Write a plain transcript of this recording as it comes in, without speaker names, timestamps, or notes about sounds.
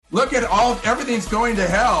Look at everything's going to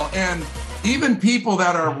hell. And even people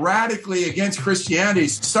that are radically against Christianity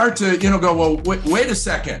start to, go, well, wait a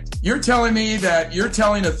second. You're telling me that you're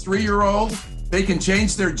telling a 3-year-old they can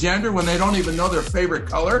change their gender when they don't even know their favorite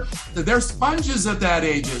color? They're sponges at that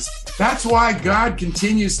ages. That's why God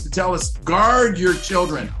continues to tell us, guard your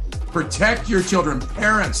children, protect your children.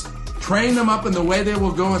 Parents, train them up in the way they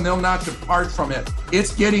will go and they'll not depart from it.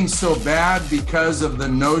 It's getting so bad because of the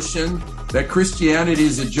notion that Christianity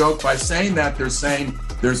is a joke. By saying that, they're saying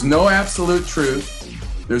there's no absolute truth,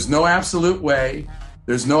 there's no absolute way,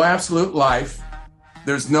 there's no absolute life,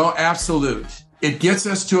 there's no absolute. It gets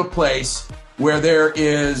us to a place where there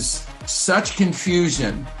is such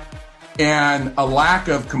confusion and a lack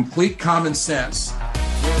of complete common sense.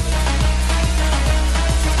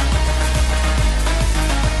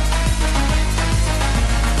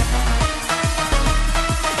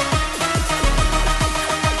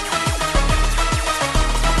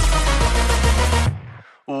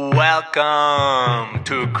 Welcome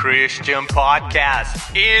to Christian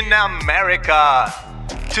Podcast in America.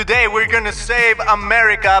 Today we're gonna save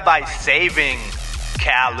America by saving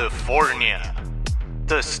California.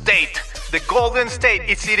 The state, the Golden State,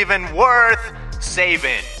 is it even worth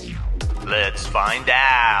saving? Let's find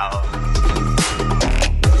out.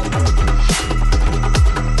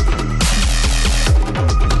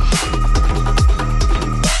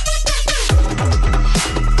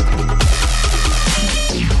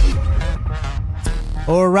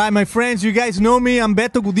 All right, my friends, you guys know me. I'm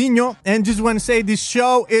Beto Gudinho, and just want to say this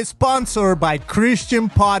show is sponsored by Christian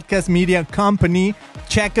Podcast Media Company.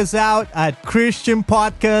 Check us out at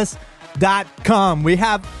christianpodcast.com. We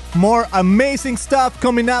have more amazing stuff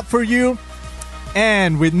coming up for you.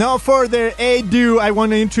 And with no further ado, I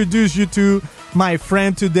want to introduce you to my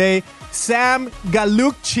friend today, Sam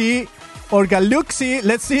Gallucci. Or Gallucci.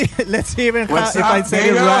 Let's see even if I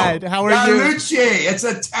say it right. How are you? Gallucci. It's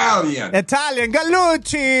Italian.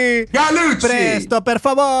 Gallucci. Presto, per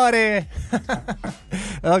favore.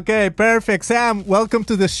 Okay, perfect. Sam, welcome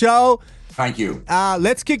to the show. Thank you.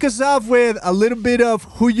 Let's kick us off with a little bit of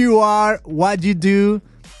who you are, what you do,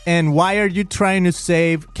 and why are you trying to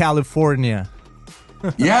save California?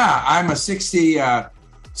 Yeah, I'm a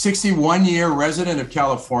 61-year resident of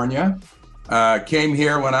California. Came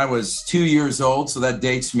here when I was 2 years old, so that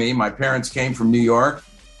dates me. My parents came from New York,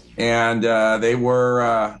 and they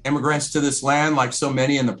were immigrants to this land like so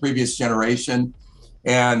many in the previous generation.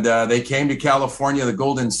 And they came to California, the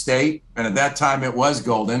Golden State, and at that time it was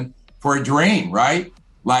golden, for a dream, right?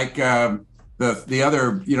 Like the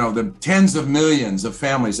other, the tens of millions of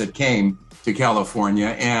families that came to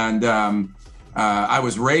California. And I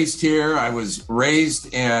was raised here. I was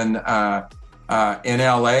raised in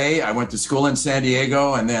LA. I went to school in San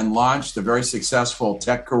Diego and then launched a very successful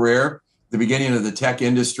tech career, the beginning of the tech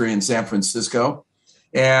industry in San Francisco,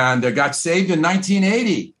 and got saved in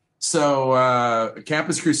 1980. So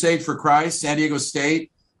Campus Crusade for Christ, San Diego State,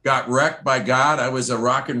 got wrecked by God. I was a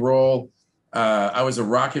rock and roll party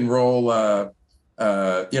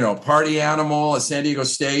animal at San Diego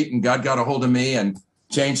State, and God got a hold of me and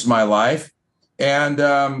changed my life. And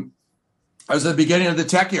I was at the beginning of the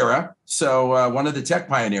tech era. So one of the tech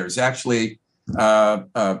pioneers, actually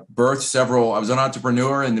birthed several. I was an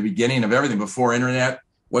entrepreneur in the beginning of everything, before internet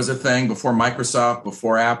was a thing, before Microsoft,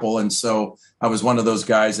 before Apple. And so I was one of those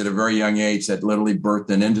guys at a very young age that literally birthed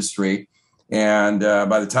an industry. And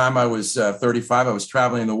by the time I was 35, I was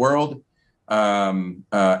traveling the world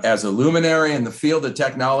as a luminary in the field of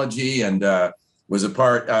technology, and was a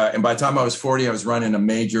part. And by the time I was 40, I was running a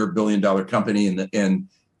major billion-dollar company in the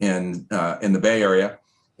Bay Area.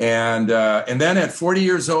 And then at 40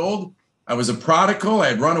 years old, I was a prodigal. I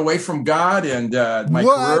had run away from God, and my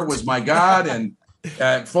career was my God, and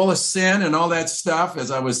full of sin and all that stuff as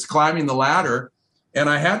I was climbing the ladder. And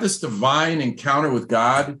I had this divine encounter with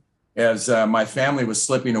God as my family was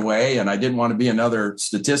slipping away, and I didn't want to be another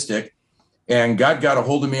statistic. And God got a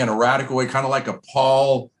hold of me in a radical way, kind of like a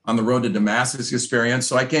Paul on the road to Damascus experience.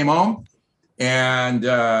 So I came home and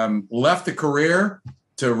left the career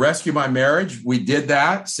to rescue my marriage. We did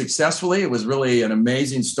that successfully. It was really an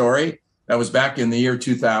amazing story. That was back in the year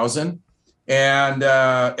 2000. And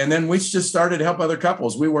then we just started to help other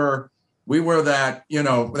couples. We were that,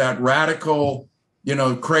 that radical,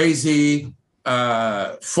 crazy,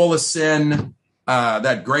 full of sin,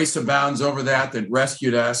 that grace abounds over that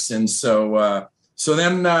rescued us. And so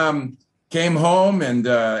then came home, and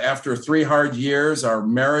after 3 hard years, our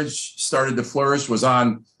marriage started to flourish, was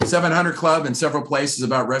on 700 Club in several places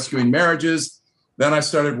about rescuing marriages. Then I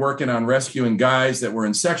started working on rescuing guys that were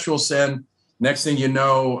in sexual sin. Next thing you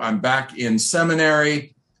know, I'm back in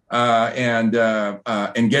seminary, and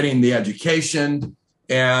getting the education.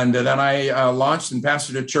 And then I launched and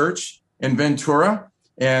pastored a church in Ventura.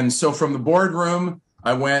 And so from the boardroom,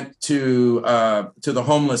 I went to the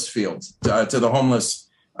homeless fields, to the homeless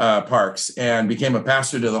parks, and became a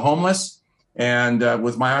pastor to the homeless. And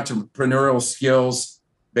with my entrepreneurial skills,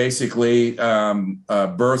 basically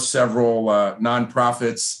birthed several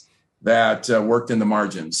nonprofits that worked in the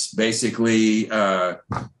margins. Basically,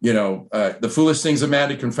 the foolish things of man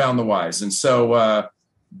to confound the wise. And so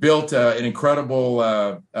built an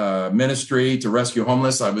incredible ministry to rescue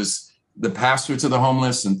homeless. I was the pastor to the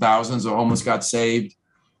homeless, and thousands of homeless got saved.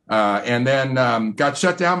 And then got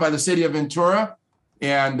shut down by the city of Ventura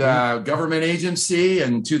and government agency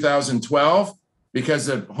in 2012 because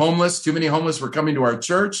of too many homeless were coming to our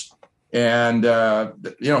church. And,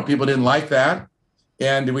 people didn't like that.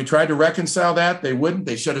 And we tried to reconcile that. They wouldn't.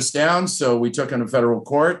 They shut us down. So we took them to federal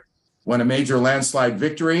court, won a major landslide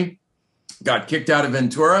victory, got kicked out of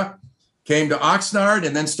Ventura, came to Oxnard,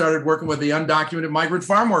 and then started working with the undocumented migrant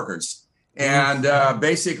farm workers. And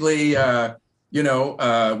basically, when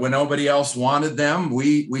nobody else wanted them,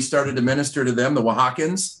 we started to minister to them, the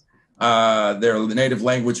Oaxacans, their native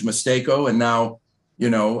language Mixteco, and now,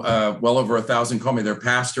 well over 1,000 call me their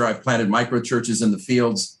pastor. I've planted micro churches in the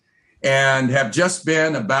fields and have just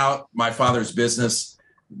been about my Father's business,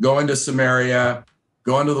 going to Samaria,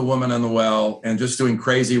 going to the woman on the well, and just doing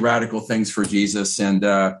crazy radical things for Jesus. And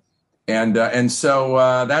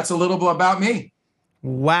so that's a little bit about me.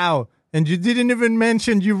 Wow. And you didn't even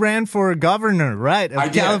mention you ran for governor, right?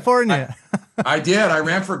 Of California. I did. I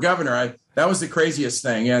ran for governor. That was the craziest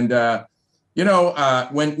thing. And,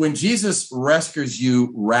 when Jesus rescues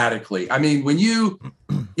you radically, I mean, when you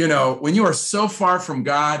are so far from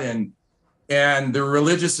God and the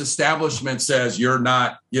religious establishment says you're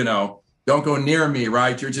not, don't go near me,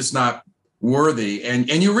 right? You're just not worthy. And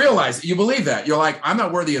you realize, you believe that. You're like, I'm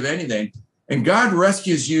not worthy of anything. And God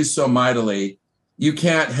rescues you so mightily, you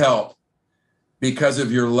can't help, because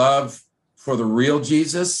of your love for the real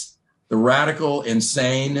Jesus, the radical,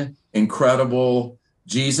 insane, incredible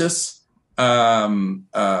Jesus,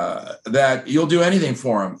 that you'll do anything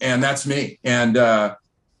for him. And that's me. And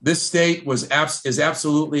this state is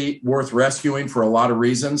absolutely worth rescuing for a lot of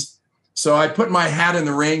reasons. So I put my hat in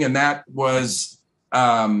the ring, and that was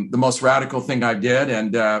the most radical thing I did.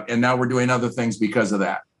 And now we're doing other things because of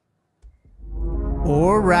that.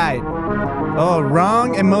 All right. Oh,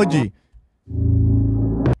 wrong emoji.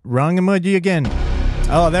 Wrong emoji again.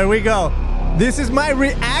 Oh, there we go. This is my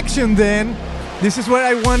reaction then. This is what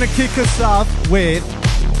I want to kick us off with.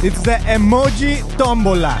 It's the emoji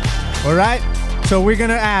tombola. All right? So we're going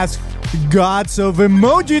to ask Gods of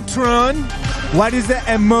Emojitron, what is the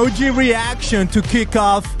emoji reaction to kick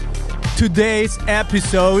off today's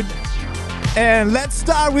episode? And let's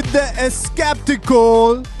start with the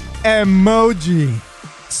skeptical emoji.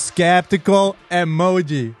 Skeptical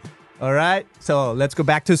emoji. All right, so let's go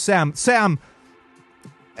back to Sam. Sam,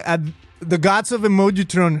 the Gods of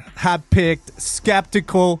Emojitron have picked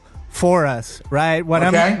skeptical for us, right? What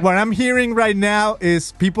I'm hearing right now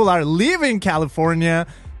is people are leaving California,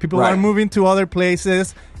 people are moving to other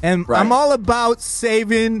places, and I'm all about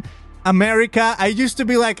saving America. I used to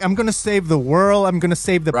be like, I'm gonna save the world, I'm gonna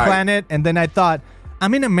save the planet, and then I thought,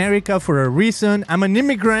 I'm in America for a reason. I'm an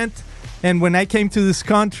immigrant, and when I came to this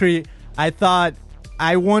country, I thought,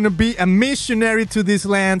 I want to be a missionary to this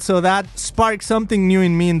land. So that sparked something new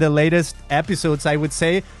in me in the latest episodes, I would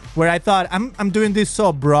say, where I thought, I'm doing this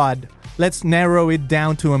so broad. Let's narrow it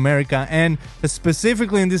down to America. And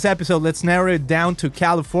specifically in this episode, let's narrow it down to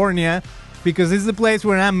California, because this is the place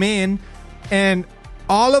where I'm in. And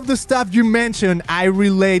all of the stuff you mentioned, I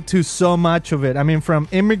relate to so much of it. I mean, from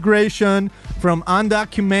immigration, from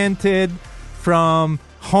undocumented, from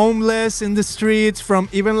homeless in the streets, from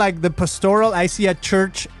even like the pastoral. I see a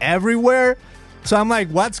church everywhere. So I'm like,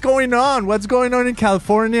 what's going on? What's going on in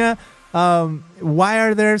California? Why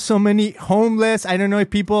are there so many homeless? I don't know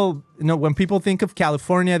if people, when people think of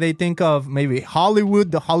California, they think of maybe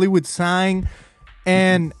Hollywood, the Hollywood sign.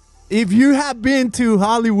 And if you have been to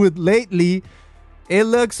Hollywood lately, it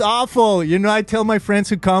looks awful. I tell my friends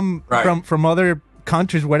who come from other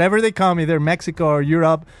countries, wherever they come, either Mexico or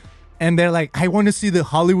Europe, and they're like, I want to see the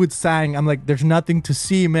Hollywood sign. I'm like, there's nothing to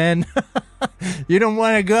see, man. You don't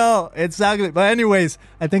want to go. It's ugly. But anyways,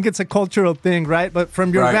 I think it's a cultural thing, right? But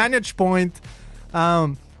from your vantage point,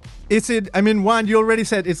 is it, one, you already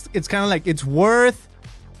said it's kind of like it's worth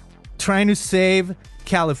trying to save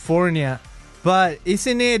California. But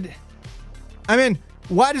isn't it,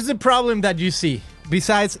 what is the problem that you see?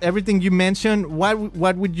 Besides everything you mentioned,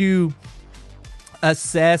 what would you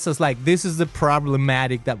assess as like, this is the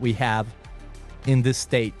problematic that we have in this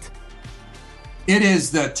state? It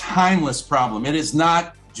is the timeless problem. It is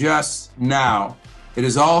not just now. It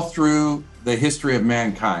is all through the history of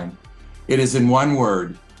mankind. It is in one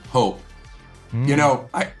word: hope. You know,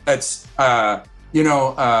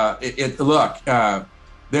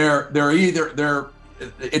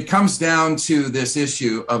 it comes down to this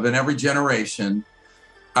issue of, in every generation,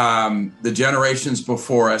 the generations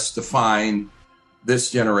before us define this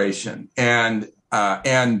generation, and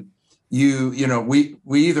we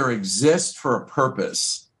either exist for a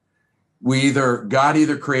purpose. God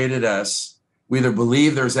either created us. We either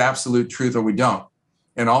believe there's absolute truth or we don't.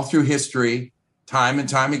 And all through history, time and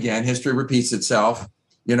time again, history repeats itself.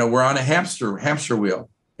 You know, we're on a hamster wheel,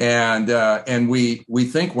 and we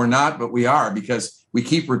think we're not, but we are, because we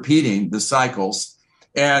keep repeating the cycles,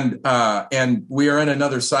 and we are in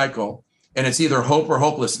another cycle, and it's either hope or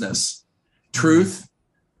hopelessness, truth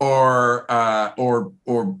or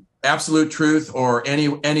absolute truth, or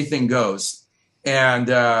anything goes, and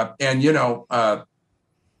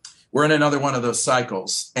we're in another one of those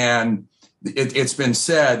cycles, and it's been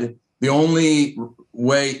said, the only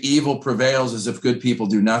way evil prevails is if good people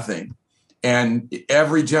do nothing. And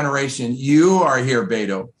every generation, you are here,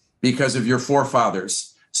 Beto, because of your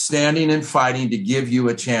forefathers standing and fighting to give you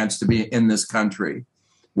a chance to be in this country.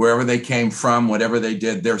 Wherever they came from, whatever they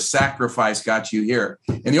did, their sacrifice got you here.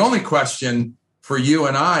 And the only question for you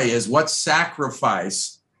and I is, what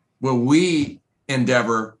sacrifice will we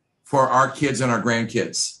endeavor for our kids and our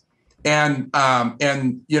grandkids? And I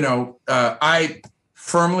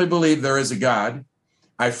firmly believe there is a God.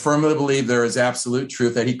 I firmly believe there is absolute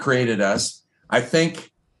truth, that he created us. I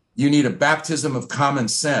think you need a baptism of common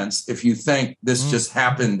sense if you think this just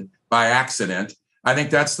happened by accident. I think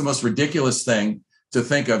that's the most ridiculous thing to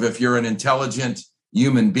think of. If you're an intelligent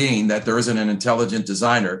human being, that there isn't an intelligent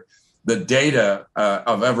designer. The data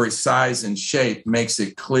of every size and shape makes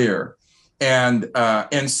it clear. And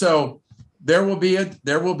so there will be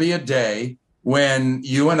a day when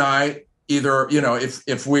you and I, either,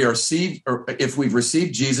 if we've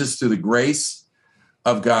received Jesus through the grace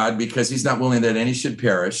of God, because he's not willing that any should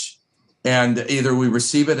perish, and either we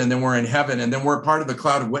receive it and then we're in heaven, and then we're part of the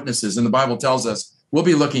cloud of witnesses. And the Bible tells us we'll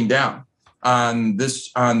be looking down on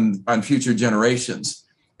future generations,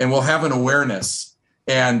 and we'll have an awareness.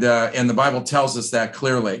 And the Bible tells us that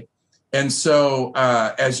clearly. And so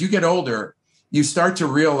as you get older, you start to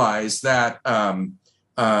realize that,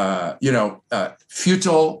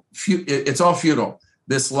 it's all futile.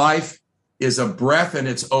 This life is a breath and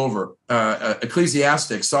it's over.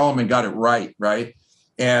 Ecclesiastes, Solomon got it right?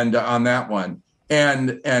 And on that one.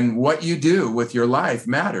 And what you do with your life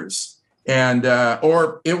matters,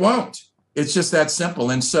 or it won't. It's just that simple.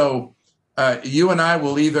 And so you and I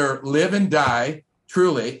will either live and die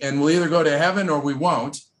truly, and we'll either go to heaven or we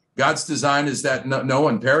won't. God's design is that no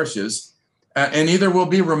one perishes. And either we'll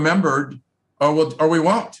be remembered or we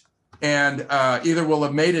won't. And either we'll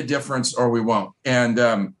have made a difference or we won't.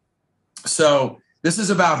 And so this is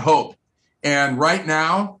about hope. And right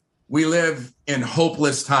now we live in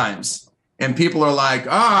hopeless times. And people are like,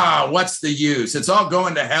 what's the use? It's all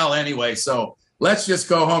going to hell anyway. So let's just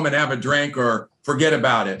go home and have a drink or forget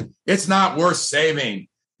about it. It's not worth saving.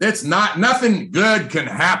 Nothing good can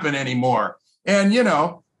happen anymore. And,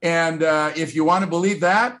 if you want to believe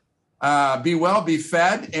that, be well, be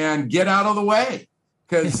fed, and get out of the way,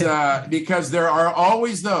 because there are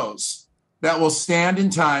always those that will stand in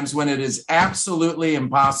times when it is absolutely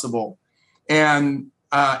impossible, and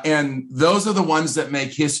those are the ones that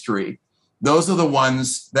make history. Those are the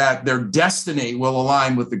ones that their destiny will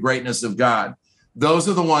align with the greatness of God. Those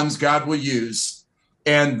are the ones God will use,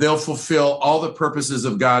 and they'll fulfill all the purposes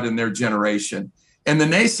of God in their generation. And the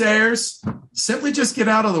naysayers, simply just get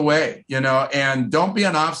out of the way, and don't be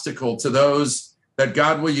an obstacle to those that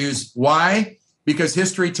God will use. Why? Because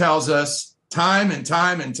history tells us time and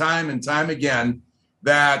time again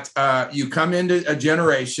that you come into a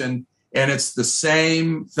generation and it's the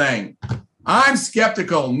same thing. I'm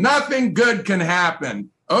skeptical. Nothing good can happen.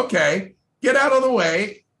 Okay, get out of the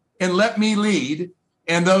way and let me lead,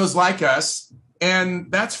 and those like us.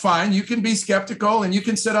 And that's fine. You can be skeptical and you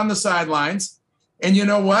can sit on the sidelines. And you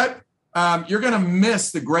know what? You're going to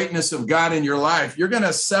miss the greatness of God in your life. You're going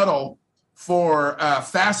to settle for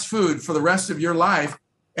fast food for the rest of your life.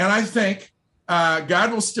 And I think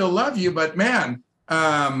God will still love you. But man,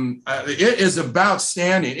 it is about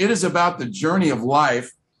standing. It is about the journey of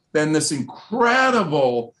life. Then this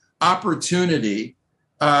incredible opportunity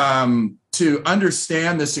to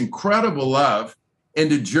understand this incredible love and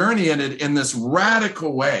to journey in it in this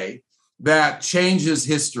radical way that changes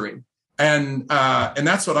history. and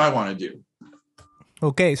that's what I want to do.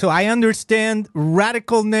 Okay, so I understand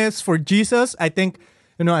radicalness for Jesus. I think,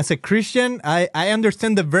 as a Christian, I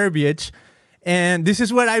understand the verbiage, and this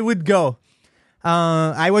is where I would go.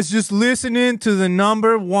 I was just listening to the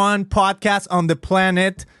number one podcast on the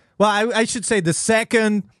planet. Well, I should say the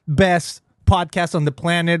second best podcast on the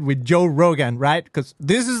planet with Joe Rogan, right? Because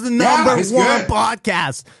this is the number one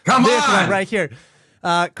podcast. Come this on. one right here.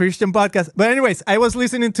 Christian podcast. But anyways, I was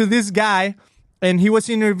listening to this guy, and he was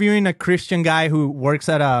interviewing a Christian guy who works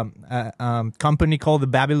at a company called the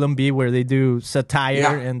Babylon Bee, where they do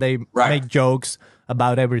satire and they make jokes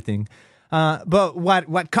about everything. But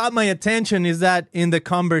what caught my attention is that in the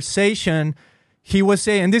conversation, he was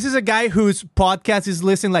saying, and this is a guy whose podcast is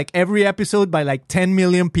listened like every episode by like 10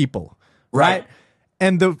 million people, right?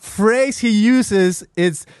 And the phrase he uses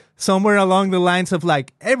is somewhere along the lines of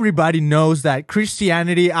like, everybody knows that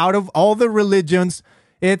Christianity, out of all the religions,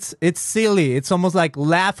 it's silly. It's almost like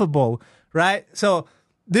laughable, right? So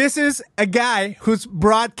this is a guy who's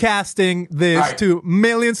broadcasting this to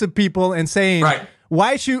millions of people and saying,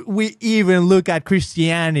 why should we even look at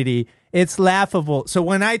Christianity? It's laughable. So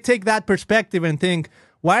when I take that perspective and think,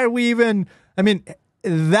 why are we even,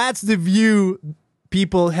 that's the view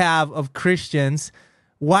people have of Christians.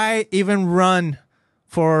 Why even run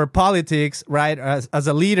for politics, right, as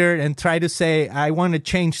a leader and try to say, I want to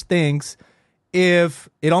change things, if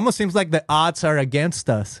it almost seems like the odds are against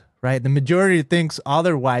us, right? The majority thinks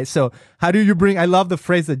otherwise. So how do you bring, I love the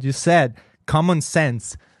phrase that you said, common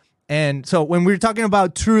sense. And so when we're talking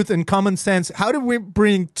about truth and common sense, how do we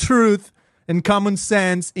bring truth and common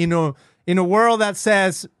sense in a world that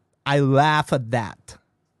says, I laugh at that?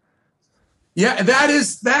 Yeah, that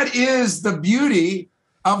is the beauty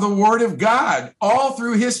of the Word of God. All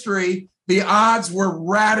through history, the odds were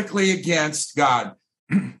radically against God.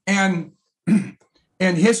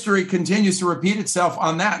 And history continues to repeat itself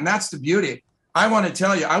on that. And that's the beauty. I want to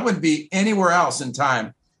tell you, I wouldn't be anywhere else in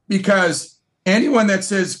time, because anyone that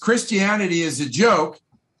says Christianity is a joke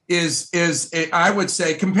I would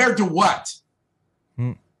say, compared to what?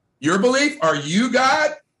 Your belief? Are you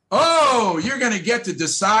God? Oh, you're going to get to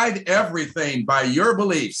decide everything by your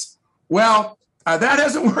beliefs. Well, that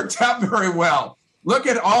hasn't worked out very well. Look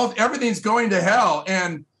at everything's going to hell.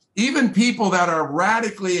 And even people that are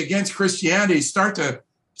radically against Christianity start to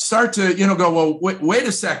go, well, wait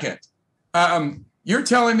a second. You're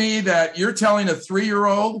telling me that you're telling a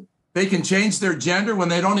 3-year-old they can change their gender when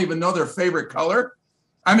they don't even know their favorite color?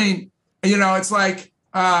 It's like,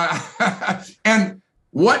 and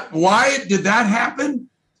why did that happen?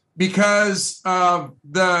 Because of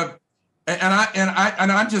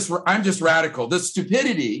I'm just radical. The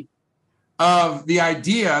stupidity of the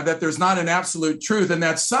idea that there's not an absolute truth, and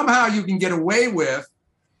that somehow you can get away with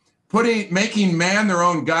making man their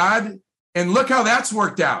own God. And look how that's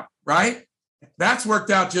worked out, right? That's worked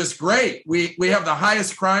out just great. We have the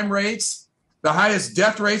highest crime rates, the highest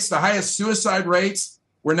death rates, the highest suicide rates.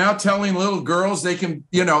 We're now telling little girls they can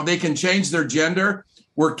change their gender.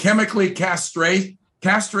 We're chemically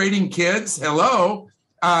castrating kids. Hello.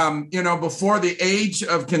 Before the age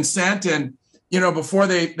of consent, and, before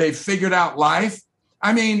they figured out life.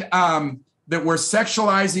 That we're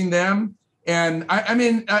sexualizing them. And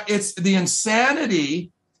it's the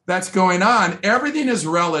insanity that's going on. Everything is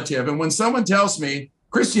relative. And when someone tells me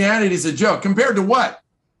Christianity is a joke, compared to what?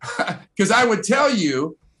 Because I would tell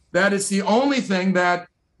you that it's the only thing that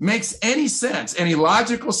makes any sense, any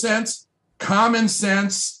logical sense, common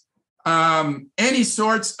sense, any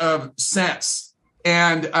sorts of sense.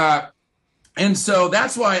 And so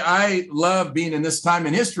that's why I love being in this time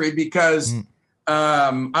in history, because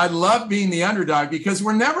I love being the underdog, because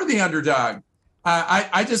we're never the underdog.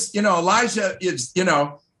 I just, Elijah is,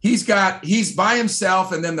 he's by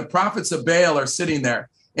himself, and then the prophets of Baal are sitting there,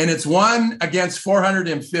 and it's 1 against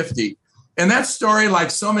 450. And that story, like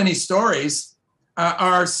so many stories,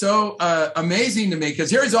 are so amazing to me, because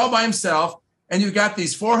here he's all by himself, and you've got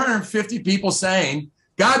these 450 people saying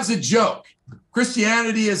God's a joke.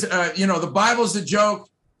 Christianity is, the Bible's a joke.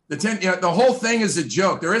 The whole thing is a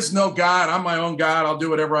joke. There is no God. I'm my own God. I'll do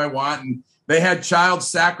whatever I want. And they had child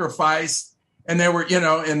sacrifice, and they were,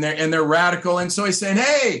 and they're radical. And so he's saying,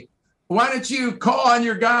 hey, why don't you call on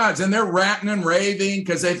your gods? And they're ranting and raving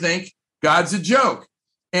because they think God's a joke.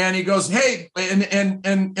 And he goes, hey,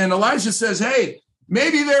 and Elijah says, hey,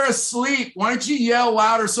 maybe they're asleep. Why don't you yell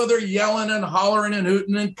louder? So they're yelling and hollering and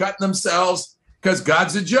hooting and cutting themselves because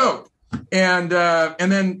God's a joke. And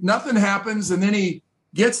then nothing happens. And then he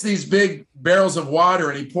gets these big barrels of water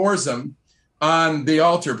and he pours them on the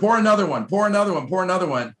altar. Pour another one, pour another one, pour another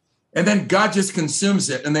one. And then God just consumes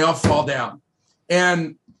it and they all fall down.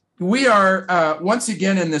 And we are once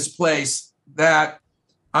again in this place that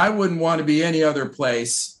I wouldn't want to be any other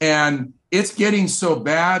place. And it's getting so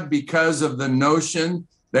bad because of the notion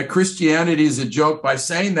that Christianity is a joke. By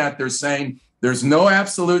saying that, they're saying there's no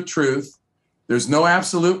absolute truth. There's no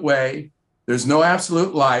absolute way. There's no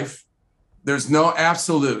absolute life. There's no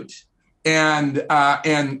absolute. And what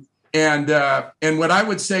I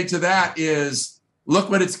would say to that is, look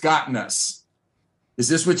what it's gotten us. Is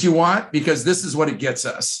this what you want? Because this is what it gets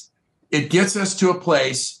us. It gets us to a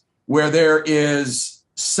place where there is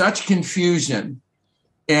such confusion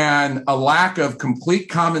and a lack of complete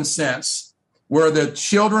common sense, where the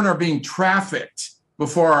children are being trafficked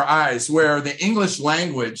before our eyes, where the English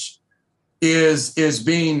language is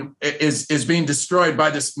being destroyed by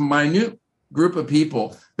this minute group of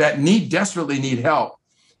people that desperately need help,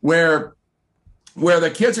 where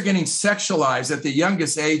the kids are getting sexualized at the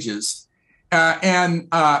youngest ages, and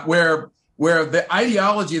where the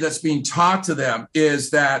ideology that's being taught to them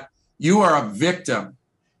is that you are a victim.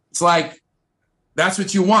 It's like, that's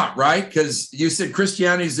what you want, right? Because you said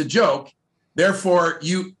Christianity is a joke. Therefore,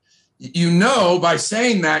 you by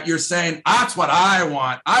saying that, you're saying, that's what I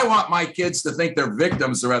want. I want my kids to think they're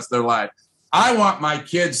victims the rest of their life. I want my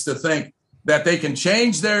kids to think that they can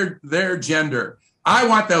change their gender. I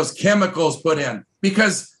want those chemicals put in,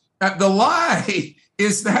 because the lie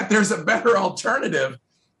is that there's a better alternative.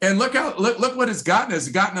 And look what it's gotten us.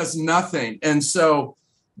 It's gotten us nothing. And so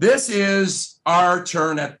this is our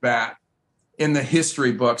turn at bat in the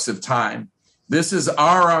history books of time. This is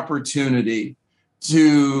our opportunity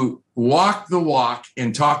to walk the walk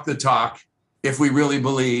and talk the talk if we really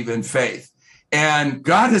believe in faith. And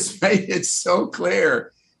God has made it so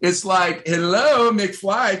clear. It's like, hello,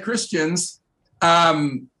 McFly Christians.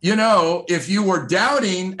 If you were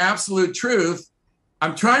doubting absolute truth,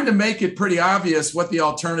 I'm trying to make it pretty obvious what the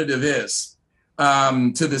alternative is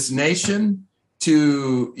to this nation,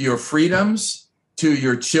 to your freedoms, to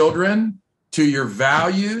your children, to your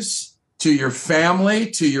values, to your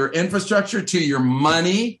family, to your infrastructure, to your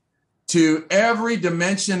money, to every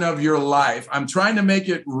dimension of your life. I'm trying to make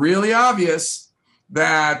it really obvious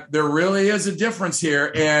that there really is a difference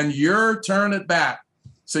here, and your turn at bat.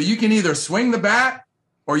 So you can either swing the bat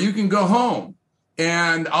or you can go home,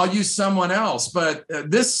 and I'll use someone else. But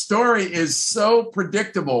this story is so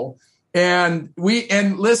predictable. And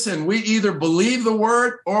listen, we either believe the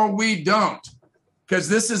word or we don't, because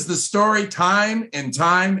this is the story time and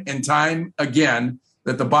time and time again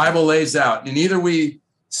that the Bible lays out. And either we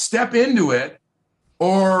step into it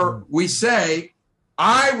or we say,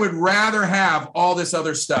 I would rather have all this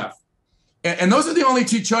other stuff. And those are the only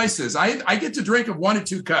two choices. I get to drink of one of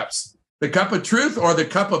two cups, the cup of truth or the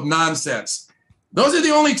cup of nonsense. Those are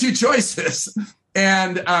the only two choices.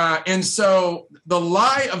 And so the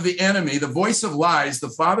lie of the enemy, the voice of lies, the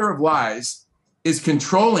father of lies, is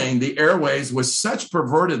controlling the airways with such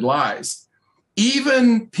perverted lies.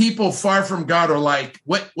 Even people far from God are like,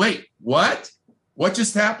 wait, what? What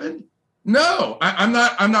just happened? No, I'm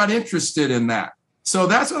not interested in that. So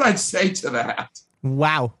that's what I'd say to that.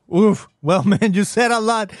 Wow. Oof. Well, man, you said a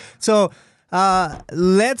lot. So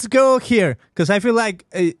let's go here, because I feel like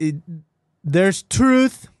there's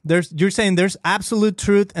truth. You're saying there's absolute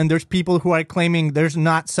truth, and there's people who are claiming there's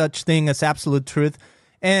not such thing as absolute truth.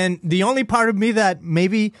 And the only part of me that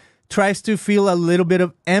maybe tries to feel a little bit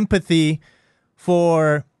of empathy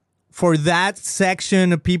for that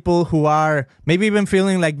section of people who are maybe even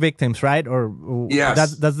feeling like victims, right? Or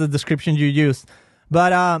yes, that's the description you used.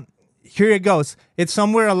 But here it goes. It's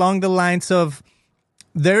somewhere along the lines of,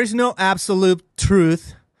 there is no absolute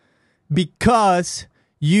truth because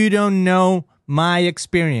you don't know my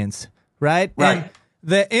experience, right? Right. And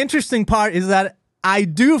the interesting part is that I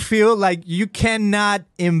do feel like you cannot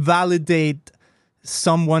invalidate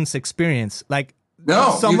someone's experience. Like,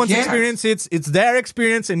 no, someone's experience, it's their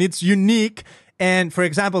experience and it's unique. And for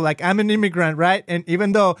example, like, I'm an immigrant, right? And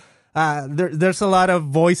even though there's a lot of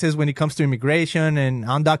voices when it comes to immigration and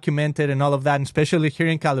undocumented and all of that, and especially here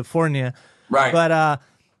in California. Right.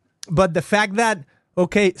 But the fact that,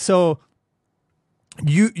 okay, so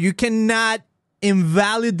you cannot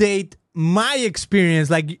invalidate my experience.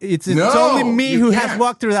 Like, it's only me who has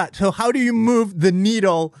walked through that. So how do you move the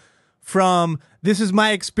needle from this is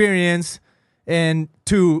my experience and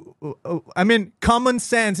to, common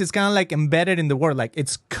sense is kind of like embedded in the word, like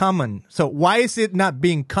it's common. So why is it not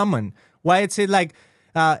being common? Why is it like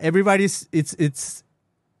everybody's, it's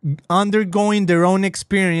undergoing their own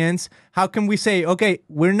experience? How can we say, okay,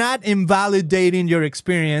 we're not invalidating your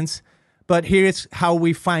experience, but here's how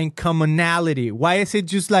we find commonality? Why is it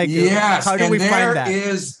just like, how do we find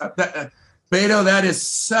that? Beto, that is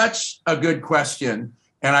such a good question.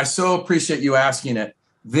 And I so appreciate you asking it.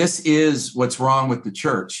 This is what's wrong with the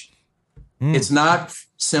church. It's not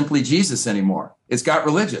simply Jesus anymore. It's got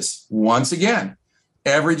religious. Once again,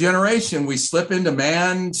 every generation we slip into,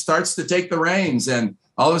 man starts to take the reins, and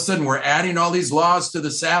all of a sudden we're adding all these laws to the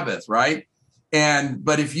Sabbath, right?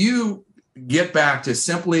 But if you get back to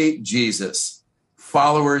simply Jesus,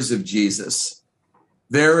 followers of Jesus,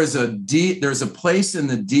 there's a place in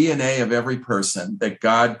the DNA of every person that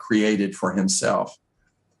God created for himself.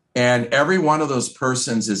 And every one of those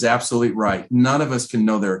persons is absolutely right. None of us can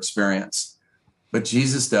know their experience, but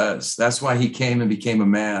Jesus does. That's why he came and became a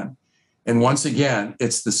man. And once again,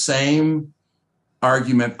 it's the same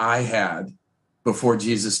argument I had before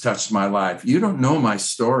Jesus touched my life. You don't know my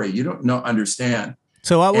story. You don't understand.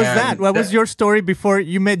 So what was that? What was your story before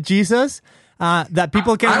you met Jesus that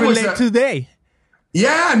people can relate today?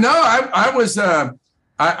 Yeah, no,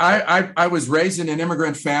 I was raised in an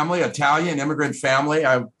immigrant family, Italian immigrant family.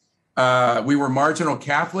 We were marginal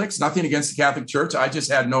Catholics, nothing against the Catholic Church. I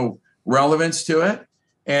just had no relevance to it.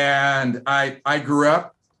 And I grew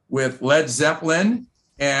up with Led Zeppelin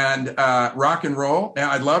and rock and roll. And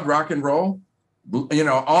I loved rock and roll, you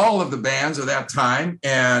know, all of the bands of that time.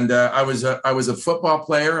 And I was a football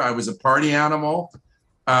player. I was a party animal.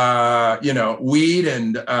 You know, weed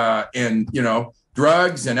and you know,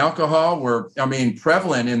 drugs and alcohol were,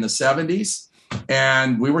 prevalent in the 70s.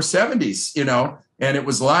 And we were 70s, you know, and it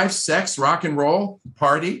was life, sex, rock and roll,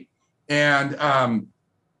 party. And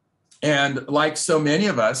like so many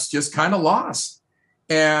of us, just kind of lost.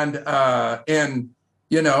 And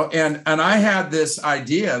you know, and I had this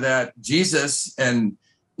idea that Jesus and,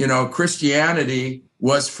 you know, Christianity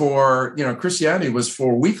was for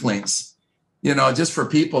weaklings, you know, just for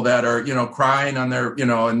people that are, you know, crying on their, you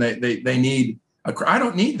know, and they need I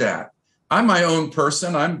don't need that. I'm my own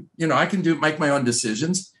person. I'm, you know, I can make my own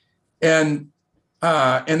decisions. And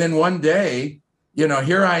then one day, you know,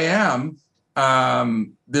 here I am,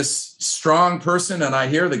 this strong person, and I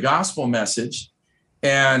hear the gospel message,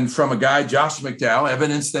 and from a guy, Josh McDowell,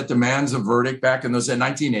 Evidence That Demands a Verdict, back in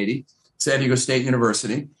 1980, San Diego State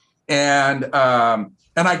University. And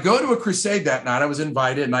I go to a crusade that night. I was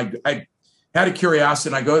invited, and I had a curiosity,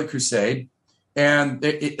 and I go to the crusade, and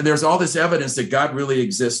there's all this evidence that God really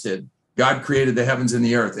existed. God created the heavens and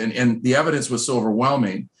the earth. And the evidence was so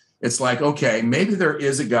overwhelming. It's like, okay, maybe there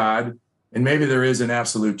is a God, and maybe there is an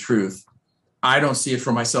absolute truth. I don't see it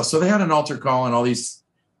for myself. So they had an altar call, and all these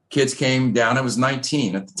kids came down. I was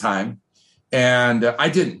 19 at the time, and I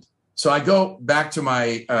didn't. So I go back to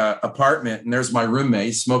my apartment, and there's my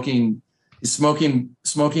roommate smoking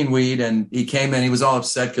weed. And he came in, he was all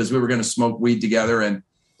upset because we were going to smoke weed together.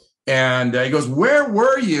 And he goes, "Where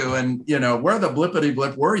were you? And, you know, where the blippity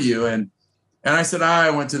blip were you?" And I said,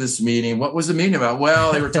 "I went to this meeting." "What was the meeting about?"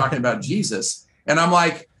 "Well, they were talking about Jesus." And I'm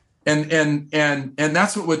like, and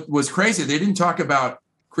that's what was crazy. They didn't talk about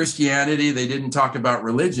Christianity. They didn't talk about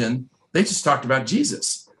religion. They just talked about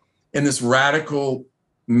Jesus and this radical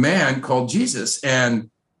man called Jesus.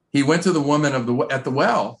 And he went to the woman at the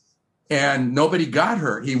well, and nobody got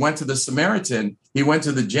her. He went to the Samaritan. He went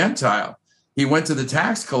to the Gentile. He went to the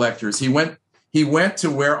tax collectors. He went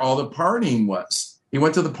to where all the partying was. He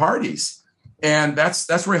went to the parties, and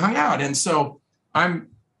that's where he hung out. And so I'm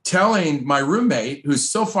telling my roommate, who's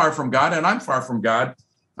so far from God, and I'm far from God,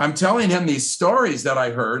 I'm telling him these stories that I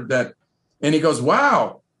heard and he goes,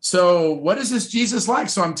 "Wow. So what is this Jesus like?"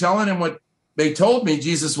 So I'm telling him what they told me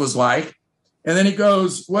Jesus was like. And then he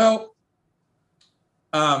goes, "Well,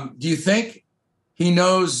 do you think he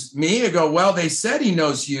knows me?" I go, "Well, they said he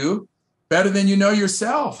knows you better than you know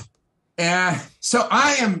yourself." And so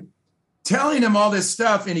I am telling him all this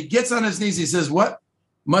stuff, and he gets on his knees. He says, "What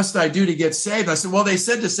must I do to get saved?" I said, "Well, they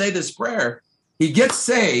said to say this prayer." He gets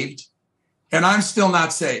saved, and I'm still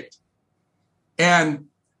not saved. And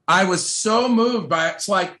I was so moved by it. It's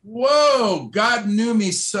like, whoa, God knew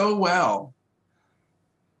me so well.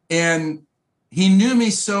 And he knew me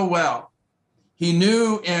so well. He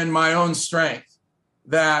knew in my own strength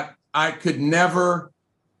that I could never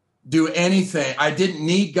do anything. I didn't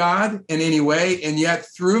need God in any way. And yet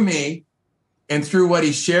through me and through what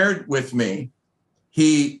he shared with me,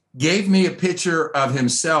 he gave me a picture of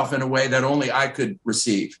himself in a way that only I could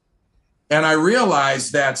receive. And I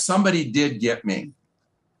realized that somebody did get me.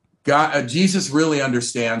 God, Jesus really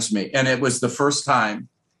understands me. And it was the first time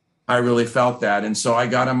I really felt that. And so I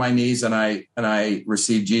got on my knees and I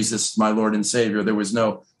received Jesus, my Lord and Savior. There was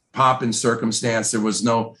no pomp and circumstance. There was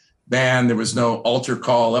no band. There was no altar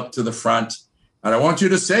call up to the front. And I want you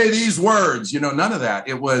to say these words, you know, none of that.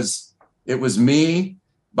 It was me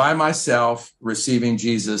by myself receiving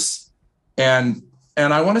Jesus. And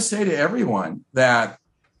I want to say to everyone that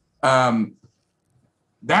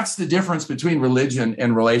That's the difference between religion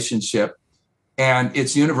and relationship. And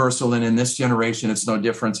it's universal. And in this generation, it's no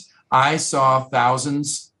difference. I saw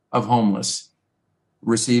thousands of homeless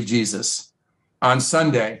receive Jesus. On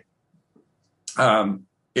Sunday,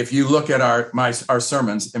 if you look at our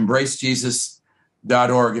sermons,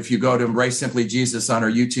 embracejesus.org, if you go to Embrace Simply Jesus on our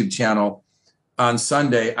YouTube channel, on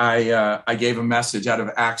Sunday, I gave a message out of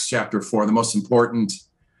Acts chapter 4, the most important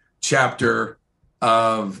chapter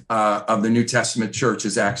of the New Testament church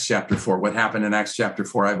is Acts chapter 4. What happened in Acts chapter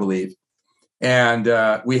 4, I believe. And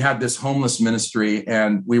we had this homeless ministry,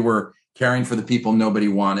 and we were caring for the people nobody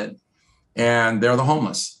wanted. And they're the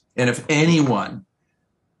homeless. And if anyone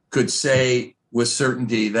could say with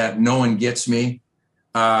certainty that no one gets me,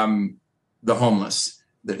 the homeless,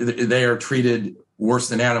 they are treated worse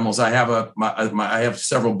than animals. I have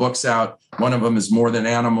several books out. One of them is More Than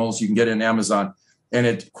Animals. You can get it on Amazon. And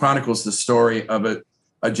it chronicles the story of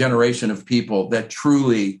a generation of people that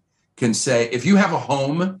truly can say, if you have a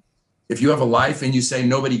home, if you have a life and you say,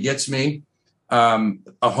 nobody gets me, a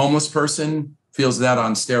homeless person feels that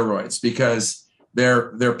on steroids, because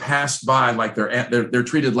they're passed by like they're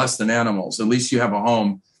treated less than animals. At least you have a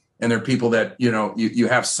home, and they're people that, you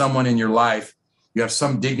have someone in your life, you have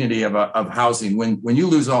some dignity of housing. When you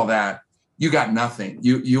lose all that, you got nothing.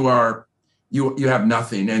 You have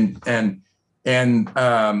nothing.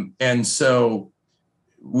 And so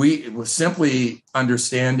we were simply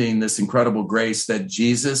understanding this incredible grace that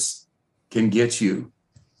Jesus can get you.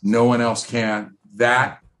 No one else can.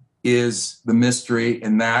 That is the mystery,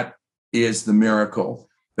 and that is the miracle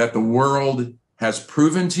that the world has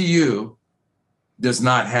proven to you does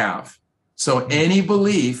not have. So any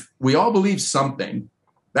belief, we all believe something.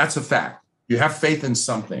 That's a fact. You have faith in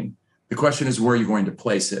something. The question is where you're going to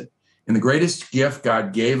place it. And the greatest gift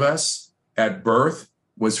God gave us at birth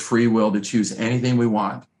was free will to choose anything we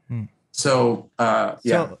want. So,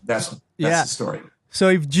 that's the story. So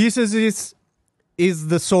if Jesus is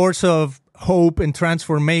the source of hope and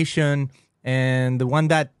transformation, and the one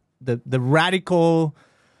that the radical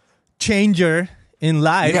changer in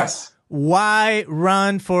life, yes. Why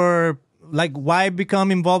run for, why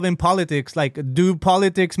become involved in politics? Do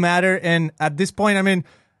politics matter? And at this point, I mean,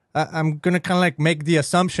 I'm going to kind of make the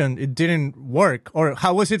assumption it didn't work. Or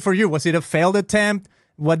how was it for you? Was it a failed attempt?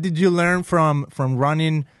 What did you learn from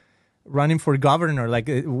running for governor?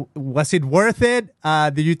 Was it worth it?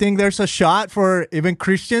 Do you think there's a shot for even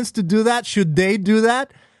Christians to do that? Should they do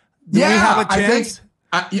that? Do we have a chance?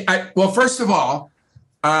 I think, well, first of all,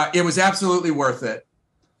 it was absolutely worth it.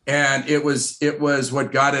 And it was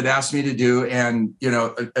what God had asked me to do. And,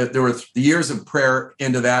 there were years of prayer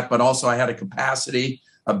into that, but also I had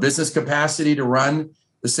a business capacity to run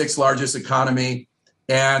the sixth largest economy.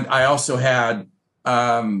 And I also had,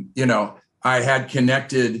 I had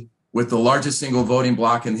connected with the largest single voting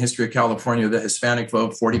bloc in the history of California, the Hispanic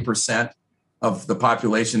vote. 40% of the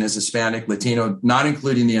population is Hispanic, Latino, not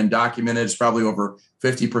including the undocumented. It's probably over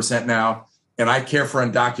 50% now. And I care for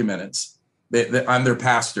undocumented. I'm their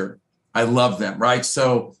pastor. I love them, right?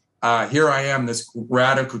 So here I am, this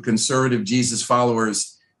radical conservative Jesus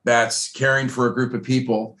followers that's caring for a group of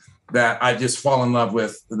people that I just fall in love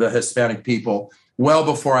with, the Hispanic people, well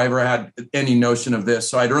before I ever had any notion of this.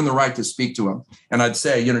 So I'd earn the right to speak to them. And I'd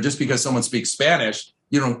say, just because someone speaks Spanish,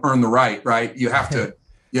 you don't earn the right? You have to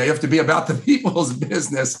be about the people's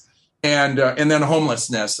business. And then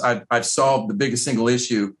homelessness. I've solved the biggest single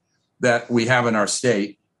issue that we have in our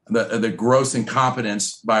state, the gross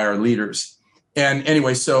incompetence by our leaders. And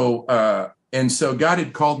anyway, so God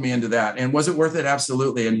had called me into that. And was it worth it?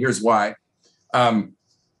 Absolutely. And here's why.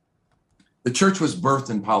 The church was birthed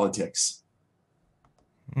in politics.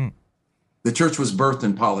 The church was birthed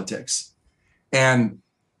in politics. And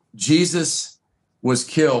Jesus was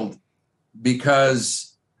killed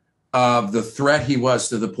because of the threat he was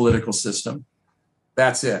to the political system.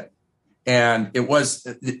 That's it. And it was,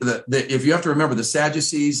 if you have to remember, the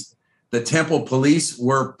Sadducees, the temple police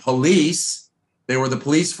were police. They were the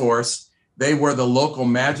police force. They were the local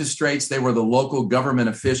magistrates. They were the local government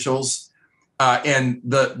officials. And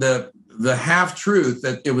the half-truth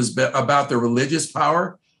that it was about their religious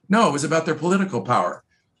power, no, it was about their political power.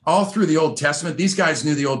 All through the Old Testament, these guys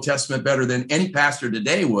knew the Old Testament better than any pastor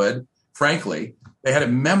today would, frankly. They had it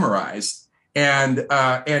memorized. And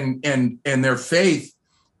their faith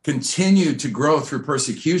continued to grow through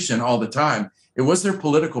persecution all the time. It was their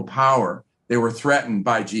political power. They were threatened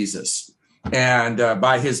by Jesus and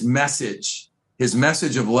by his message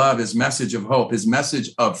of love, his message of hope, his message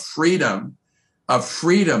of freedom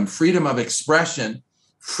of expression,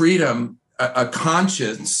 freedom, a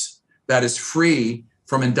conscience that is free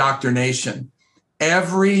from indoctrination.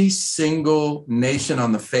 Every single nation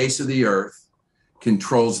on the face of the earth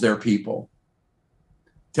controls their people.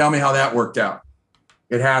 Tell me how that worked out.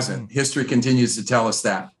 It hasn't. History continues to tell us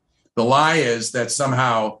that. The lie is that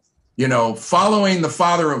somehow, following the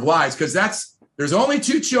father of lies, because there's only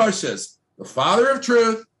two choices, the father of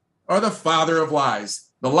truth or the father of lies.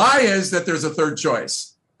 The lie is that there's a third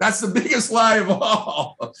choice. That's the biggest lie of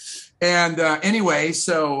all. And anyway,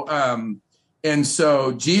 so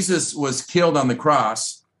Jesus was killed on the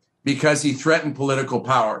cross because he threatened political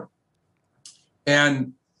power.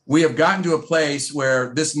 And we have gotten to a place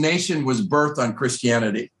where this nation was birthed on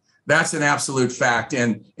Christianity. That's an absolute fact.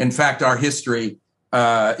 And in fact, our history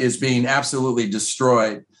is being absolutely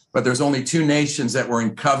destroyed. But there's only two nations that were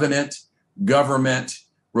in covenant government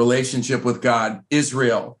relationship with God.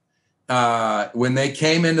 Israel, when they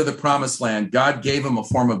came into the promised land, God gave them a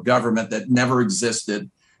form of government that never existed,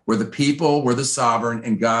 where the people were the sovereign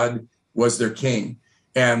and God was their king.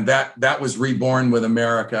 And that was reborn with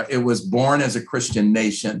America. It was born as a Christian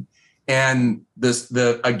nation. And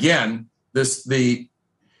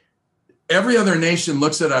every other nation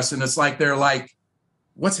looks at us and it's like, they're like,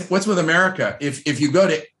 what's with America? If you go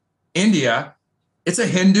to India, it's a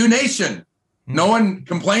Hindu nation. No one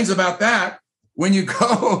complains about that. When you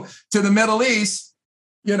go to the Middle East,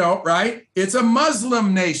 right? It's a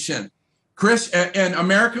Muslim nation. And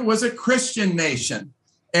America was a Christian nation.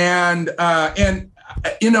 And it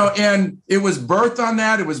was birthed on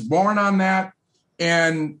that. It was born on that.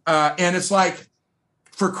 And it's like,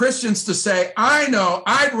 for Christians to say, I know,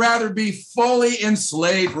 I'd rather be fully in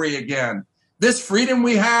slavery again. This freedom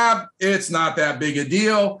we have, it's not that big a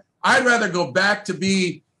deal. I'd rather go back to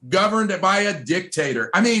be governed by a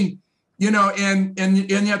dictator. I mean,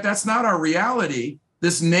 and yet that's not our reality.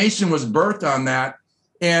 This nation was birthed on that.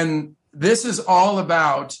 And this is all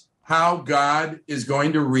about how God is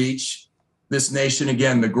going to reach this nation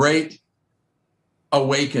again, the great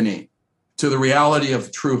awakening to the reality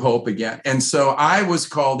of true hope again. And so I was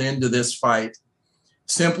called into this fight,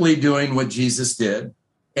 simply doing what Jesus did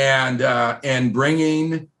and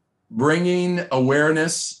bringing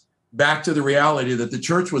awareness back to the reality that the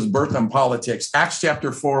church was birthed on politics. Acts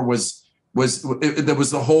chapter 4 was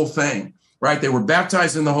the whole thing, right? They were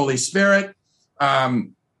baptized in the Holy Spirit.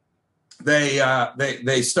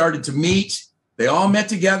 They started to meet. They all met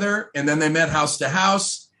together, and then they met house to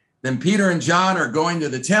house. Then Peter and John are going to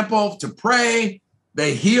the temple to pray.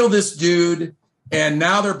 They heal this dude, and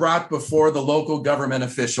now they're brought before the local government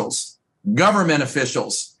officials.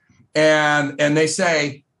 And they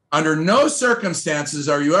say, under no circumstances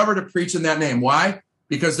are you ever to preach in that name. Why?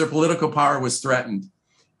 Because their political power was threatened.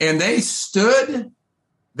 And they stood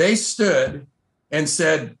and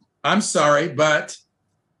said, I'm sorry, but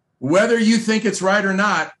whether you think it's right or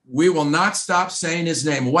not, we will not stop saying his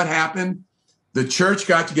name. What happened? The church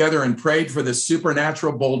got together and prayed for this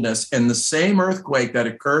supernatural boldness, and the same earthquake that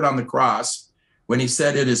occurred on the cross when he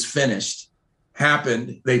said it is finished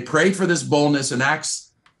happened. They prayed for this boldness in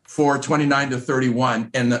Acts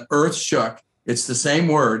 4:29-31, and the earth shook. It's the same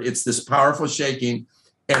word. It's this powerful shaking,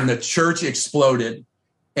 and the church exploded.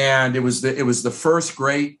 And it was the first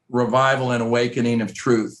great revival and awakening of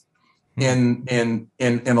truth in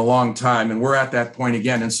a long time. And we're at that point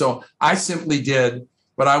again. And so I simply did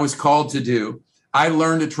what I was called to do. I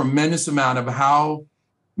learned a tremendous amount of how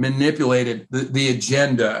manipulated the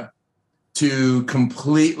agenda to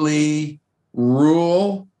completely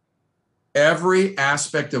rule every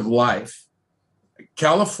aspect of life.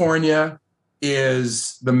 California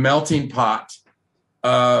is the melting pot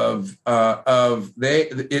it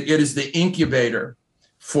is the incubator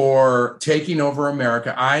for taking over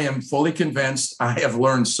America. I am fully convinced. I have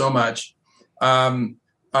learned so much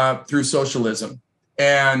through socialism.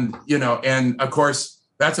 And of course,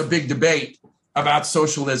 that's a big debate about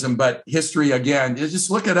socialism, but history, again, just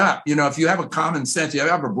look it up. If you have a common sense, you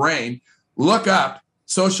have a brain, look up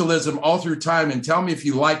socialism all through time and tell me if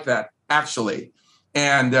you like that, actually.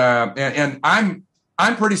 And I'm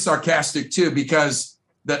pretty sarcastic too, because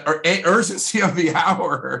the urgency of the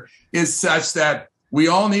hour is such that we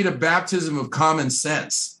all need a baptism of common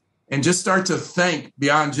sense and just start to think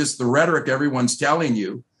beyond just the rhetoric everyone's telling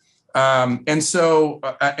you. And so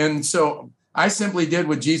I simply did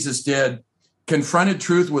what Jesus did, confronted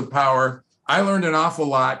truth with power. I learned an awful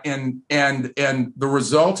lot, and the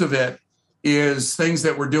result of it is things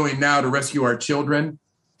that we're doing now to rescue our children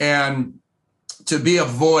and to be a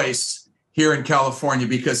voice here in California,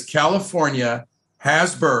 because California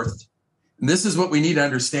has birthed, and this is what we need to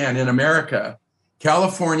understand in America.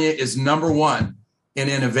 California is number one in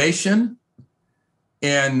innovation,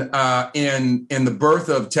 in the birth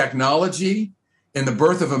of technology, in the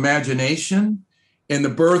birth of imagination, in the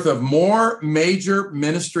birth of more major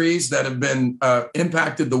ministries that have been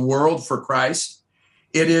impacted the world for Christ.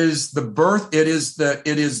 It is the birth. It is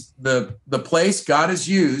the place God has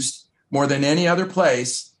used more than any other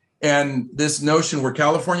place. And this notion where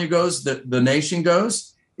California goes, the nation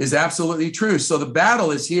goes, is absolutely true. So the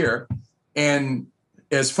battle is here. And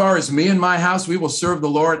as far as me and my house, we will serve the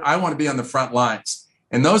Lord. I want to be on the front lines.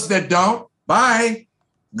 And those that don't, bye,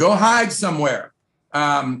 go hide somewhere.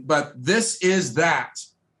 But this is that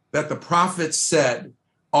the prophets said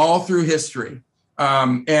all through history.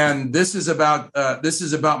 And this is about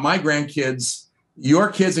my grandkids, your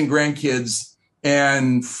kids and grandkids,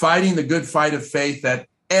 and fighting the good fight of faith that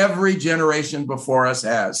every generation before us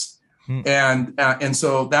has. And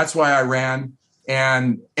so that's why I ran.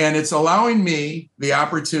 And it's allowing me the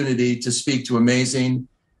opportunity to speak to a man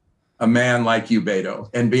like you, Beto,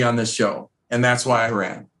 and be on this show. And that's why I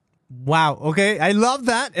ran. Wow. Okay. I love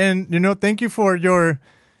that. And, thank you for your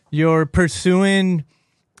pursuing,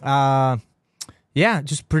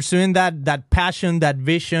 just pursuing that passion, that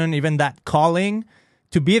vision, even that calling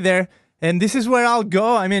to be there. And this is where I'll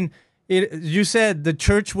go. I mean, you said the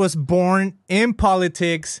church was born in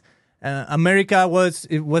politics. America was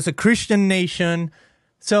a Christian nation.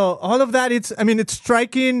 So all of that, it's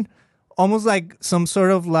striking almost like some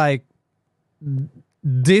sort of like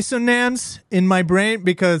dissonance in my brain,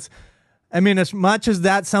 because as much as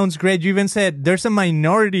that sounds great, you even said there's a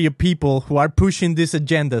minority of people who are pushing these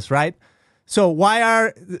agendas, right? So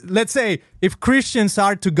let's say, if Christians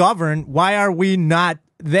are to govern, why are we not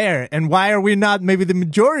there? And why are we not maybe the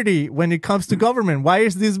majority when it comes to government? Why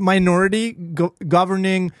is this minority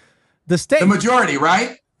governing the state? The majority,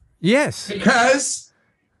 right? Yes. Because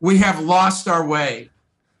we have lost our way.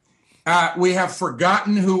 We have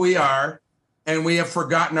forgotten who we are, and we have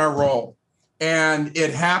forgotten our role. And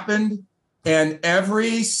it happened, and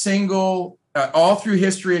every single, all through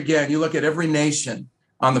history, again, you look at every nation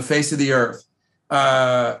on the face of the earth,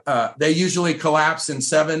 they usually collapse in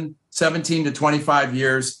 17 to 25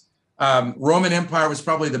 years. Roman Empire was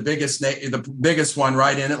probably the biggest one,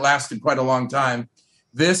 right? And it lasted quite a long time.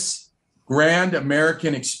 This grand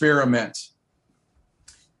American experiment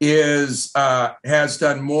has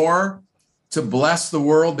done more to bless the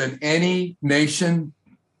world than any nation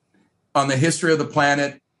on the history of the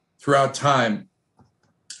planet throughout time.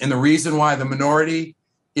 And the reason why the minority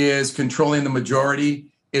is controlling the majority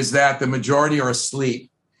is that the majority are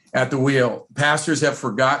asleep at the wheel. Pastors have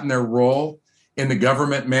forgotten their role in the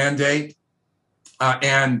government mandate,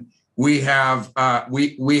 and we have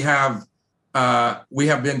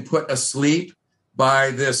been put asleep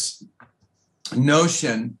by this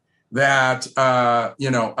notion that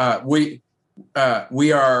we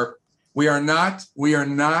are not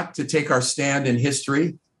to take our stand in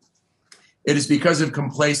history. It is because of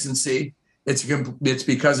complacency. It's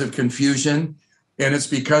because of confusion, and it's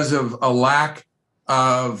because of a lack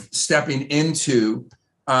of stepping into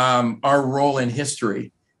our role in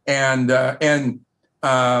history, and that's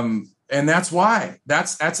why.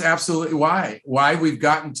 That's absolutely why we've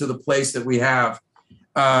gotten to the place that we have.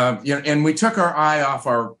 And we took our eye off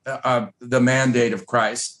the mandate of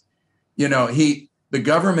Christ. The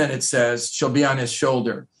government, it says, shall be on his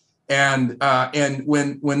shoulder. And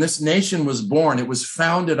when this nation was born, it was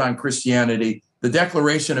founded on Christianity. The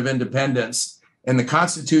Declaration of Independence and the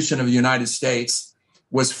Constitution of the United States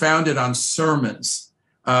was founded on sermons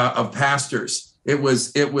of pastors. It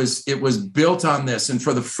was built on this. And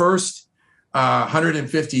for the first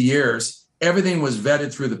 150 years, everything was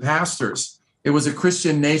vetted through the pastors. It was a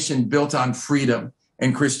Christian nation built on freedom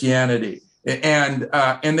and Christianity. And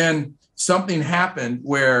then something happened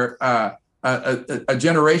where a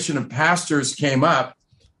generation of pastors came up,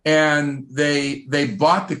 and they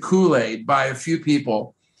bought the Kool-Aid by a few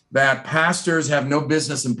people that pastors have no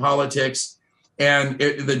business in politics. And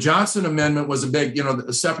the Johnson Amendment was a big,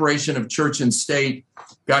 the separation of church and state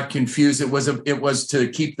got confused. It was to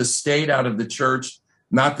keep the state out of the church,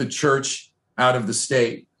 not the church out of the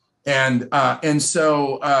state. And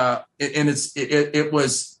so it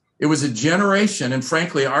was a generation, and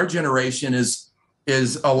frankly, our generation is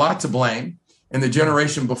a lot to blame, and the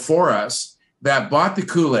generation before us that bought the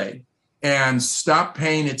Kool-Aid and stopped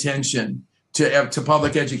paying attention to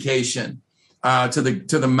public education, to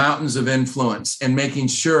the mountains of influence, and making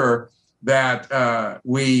sure that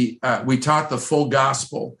we taught the full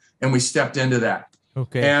gospel, and we stepped into that.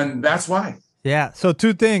 Okay, and that's why. Yeah. So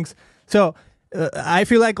two things. So I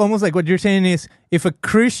feel like almost like what you're saying is, if a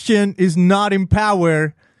Christian is not in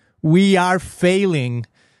power, we are failing,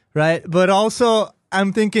 right? But also,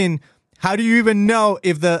 I'm thinking, how do you even know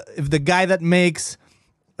if the guy that makes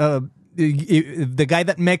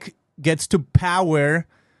gets to power,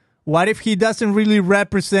 what if he doesn't really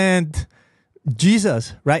represent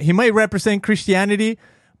Jesus, right? He might represent Christianity,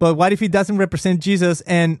 but what if he doesn't represent Jesus?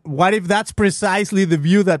 And what if that's precisely the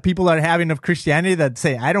view that people are having of Christianity, that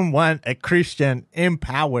say, I don't want a Christian in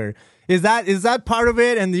power? Is that part of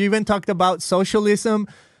it? And you even talked about socialism.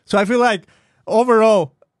 So I feel like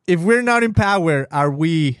overall, if we're not in power, are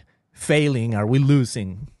we failing? Are we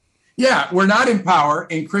losing? Yeah, we're not in power,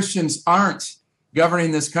 and Christians aren't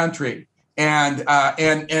governing this country. And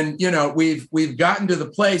you know, we've gotten to the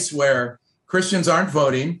place where Christians aren't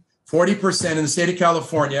voting. 40% in the state of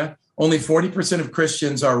California, only 40% of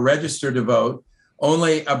Christians are registered to vote.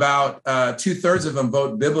 Only about 2/3 of them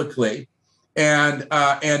vote biblically, and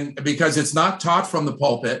because it's not taught from the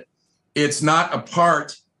pulpit, it's not a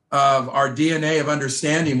part of our DNA of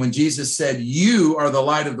understanding. When Jesus said, "You are the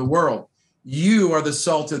light of the world, you are the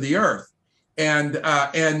salt of the earth," and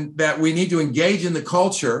that we need to engage in the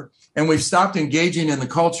culture, and we've stopped engaging in the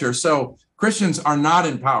culture. So Christians are not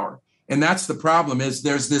in power. And that's the problem, is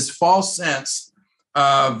there's this false sense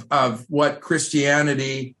of what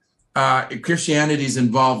Christianity's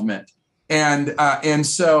involvement. And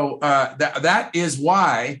so that is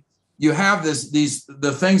why you have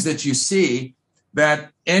the things that you see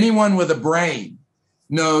that anyone with a brain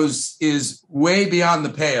knows is way beyond the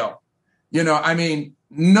pale. You know, I mean,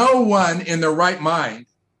 no one in their right mind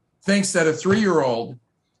thinks that a 3-year-old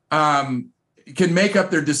can make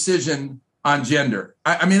up their decision on gender.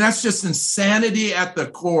 I mean, that's just insanity at the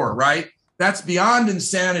core, right? That's beyond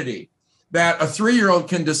insanity, that a 3-year-old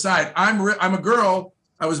can decide, I'm a girl,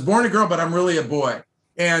 I was born a girl, but I'm really a boy.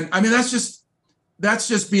 And I mean, that's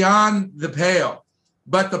just beyond the pale.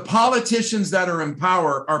 But the politicians that are in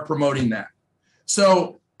power are promoting that.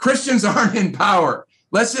 So Christians aren't in power.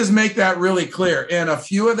 Let's just make that really clear. And a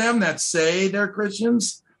few of them that say they're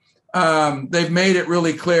Christians, they've made it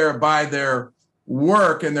really clear by their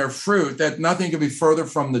work and their fruit that nothing could be further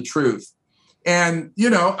from the truth. And we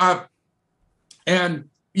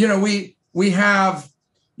have,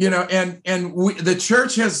 the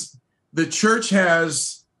church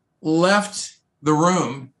has left the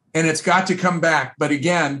room, and it's got to come back. But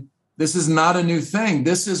again, this is not a new thing.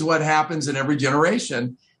 This is what happens in every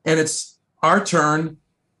generation, and it's our turn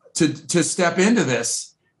to step into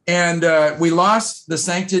this. And we lost the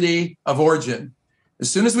sanctity of origin. As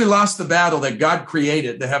soon as we lost the battle that God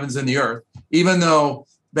created, the heavens and the earth, even though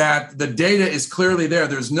that the data is clearly there,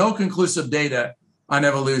 there's no conclusive data on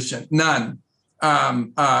evolution, none,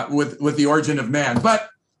 with the origin of man. But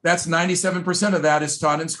that's 97% of that is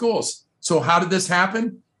taught in schools. So how did this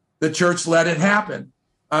happen? The church let it happen.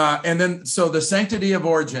 And then, so the sanctity of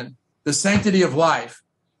origin, the sanctity of life,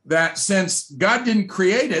 that since God didn't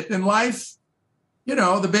create it, then life,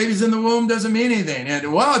 the baby's in the womb doesn't mean anything.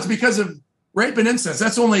 And well, it's because of rape and incest.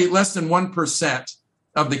 That's only less than 1%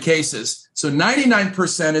 of the cases. So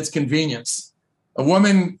 99%, it's convenience. A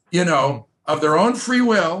woman, of their own free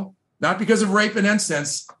will, not because of rape and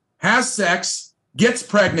incest, has sex, gets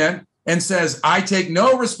pregnant, and says, I take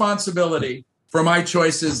no responsibility for my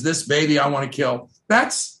choices. This baby I want to kill.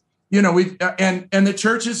 That's, and the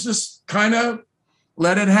church has just kind of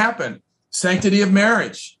let it happen. Sanctity of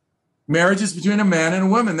marriage. Marriage is between a man and a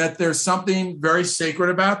woman, that there's something very sacred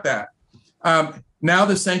about that. Now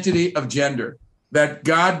the sanctity of gender, that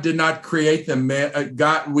God did not create them.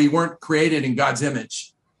 We weren't created in God's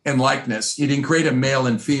image and likeness. He didn't create a male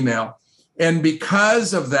and female. And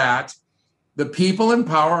because of that, the people in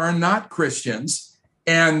power are not Christians,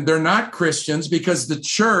 and they're not Christians because the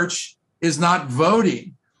church is not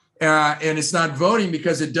voting. And it's not voting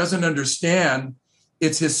because it doesn't understand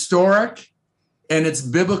its historic and its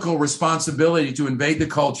biblical responsibility to invade the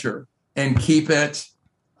culture and keep it.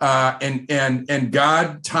 And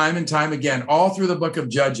God, time and time again, all through the book of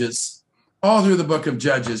Judges,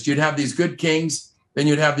 you'd have these good kings, then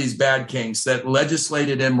you'd have these bad kings that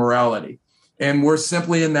legislated immorality. And we're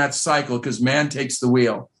simply in that cycle because man takes the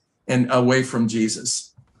wheel and away from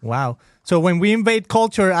Jesus. Wow. So when we invade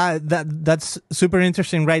culture, that's super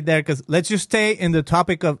interesting right there, because let's just stay in the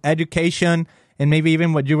topic of education and maybe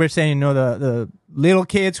even what you were saying, the little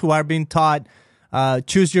kids who are being taught,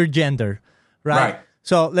 choose your gender, right?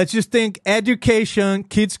 So let's just think education,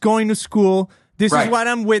 kids going to school. This is what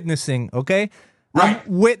I'm witnessing, okay? I'm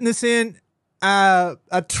witnessing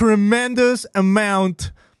a tremendous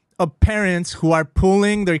amount of parents who are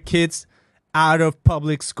pulling their kids out of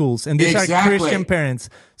public schools, and these are Christian parents.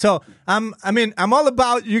 So I'm all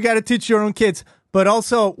about, you got to teach your own kids, but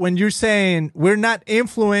also when you're saying we're not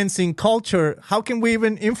influencing culture, how can we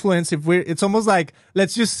even influence if it's almost like,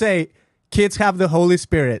 let's just say kids have the Holy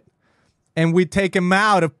Spirit and we take them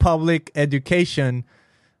out of public education.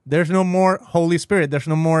 there's no more Holy Spirit. There's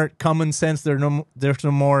no more common sense. There's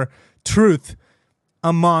no more truth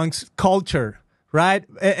amongst culture, right?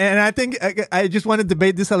 And I think I just want to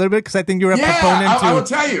debate this a little bit because I think you're a proponent to. I will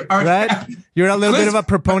tell you, right? You're a little bit of a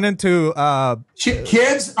proponent to.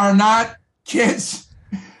 Kids are not kids.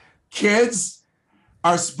 Kids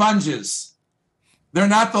are sponges. They're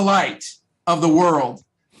not the light of the world.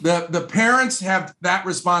 The parents have that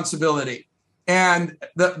responsibility, and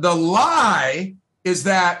the lie is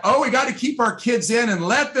that, oh, we got to keep our kids in and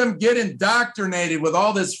let them get indoctrinated with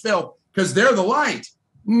all this filth because they're the light.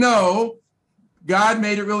 No, God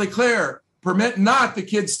made it really clear. Permit not the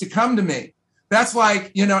kids to come to me. That's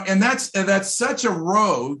like, and that's such a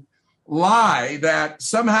rogue lie that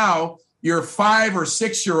somehow your 5 or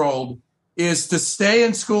 6 year old is to stay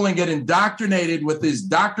in school and get indoctrinated with this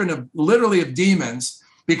doctrine of literally of demons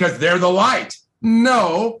because they're the light.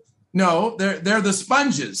 No, they're the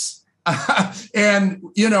sponges. And,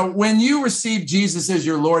 when you receive Jesus as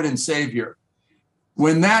your Lord and Savior,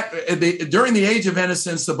 during the age of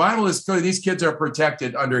innocence, the Bible is clear, these kids are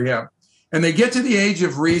protected under him. And they get to the age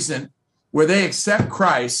of reason where they accept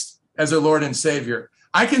Christ as their Lord and Savior.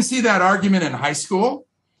 I can see that argument in high school.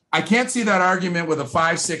 I can't see that argument with a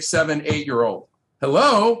 5, 6, 7, 8-year-old.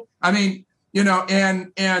 Hello? I mean,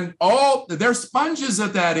 and all they're sponges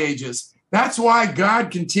at that ages. That's why God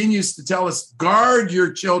continues to tell us, guard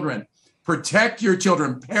your children, protect your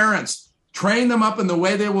children, parents, train them up in the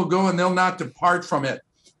way they will go and they'll not depart from it.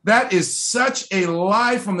 That is such a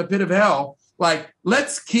lie from the pit of hell. Like,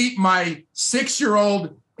 let's keep my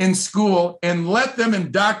 6-year-old in school and let them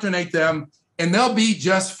indoctrinate them and they'll be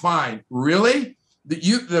just fine. Really?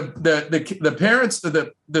 The parents,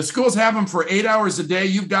 the schools have them for 8 hours a day.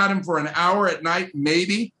 You've got them for an hour at night,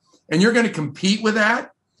 maybe, and you're going to compete with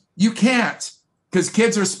that? You can't, because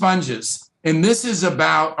kids are sponges. And this is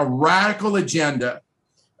about a radical agenda.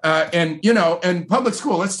 And public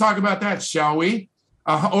school, let's talk about that, shall we?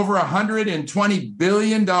 Over $120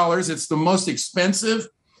 billion. It's the most expensive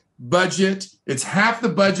budget. It's half the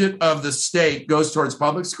budget of the state goes towards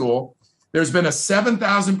public school. There's been a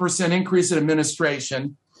 7,000% increase in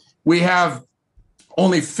administration. We have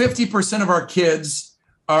only 50% of our kids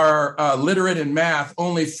are literate in math.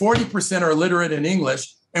 Only 40% are literate in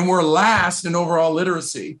English. And we're last in overall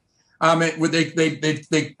literacy.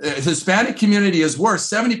 Hispanic community is worse.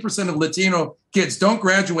 70% of Latino kids don't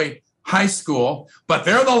graduate high school, but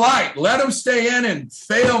they're the light. Let them stay in and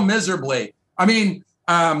fail miserably. I mean,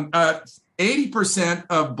 80%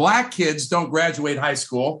 of Black kids don't graduate high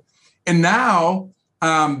school. And now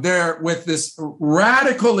they're with this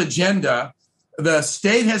radical agenda. The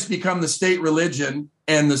state has become the state religion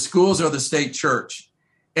and the schools are the state church.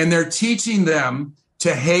 And they're teaching them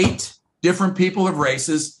to hate different people of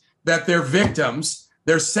races, that they're victims.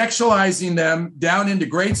 They're sexualizing them down into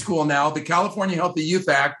grade school now. The California Healthy Youth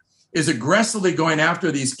Act is aggressively going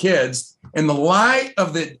after these kids. And the lie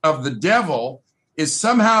of the devil is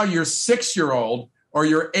somehow your 6-year-old or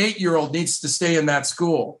your 8-year-old needs to stay in that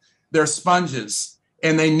school. They're sponges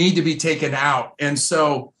and they need to be taken out. And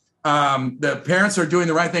so the parents are doing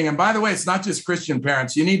the right thing. And by the way, it's not just Christian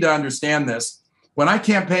parents. You need to understand this. When I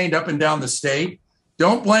campaigned up and down the state,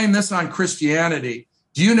 don't blame this on Christianity.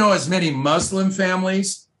 Do you know as many Muslim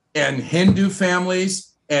families and Hindu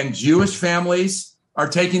families and Jewish families are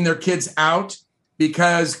taking their kids out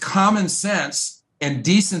because common sense and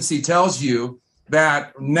decency tells you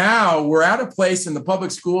that now we're at a place in the public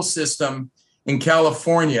school system in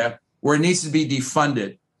California where it needs to be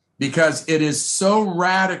defunded because it is so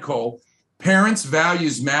radical. Parents'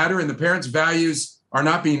 values matter and the parents' values are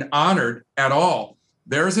not being honored at all.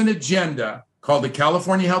 There's an agenda called the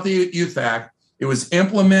California Healthy Youth Act. It was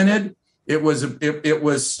implemented. It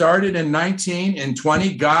was started in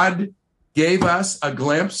 1920. God gave us a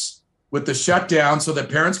glimpse with the shutdown so that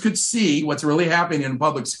parents could see what's really happening in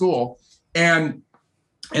public school. And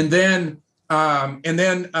then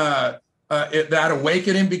that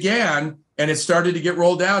awakening began, and it started to get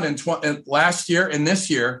rolled out in last year and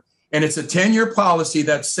this year. And it's a 10-year policy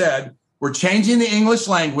that said we're changing the English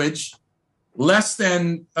language. Less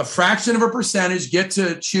than a fraction of a percentage get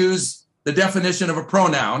to choose the definition of a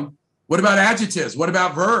pronoun. What about adjectives? What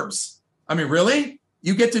about verbs? I mean, really?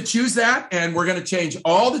 You get to choose that, and we're going to change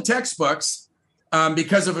all the textbooks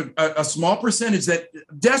because of a small percentage that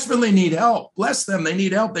desperately need help. Bless them. They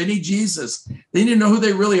need help. They need Jesus. They need to know who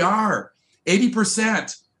they really are.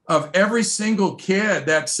 80% of every single kid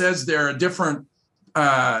that says they're a different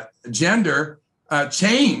gender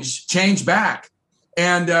change back.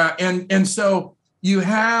 And so you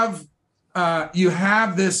have a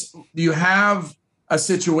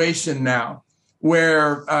situation now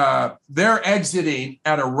where they're exiting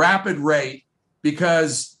at a rapid rate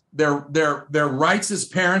because their rights as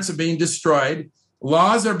parents are being destroyed.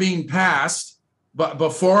 Laws are being passed but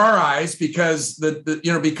before our eyes because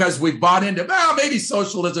because we bought into, well, maybe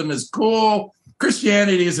socialism is cool.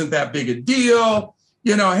 Christianity isn't that big a deal.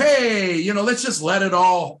 Hey, let's just let it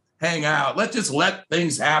all hang out. Let's just let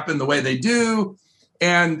things happen the way they do.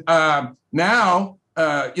 And now,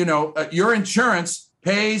 your insurance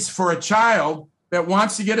pays for a child that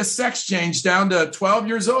wants to get a sex change down to 12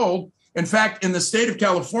 years old. In fact, in the state of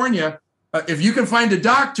California, if you can find a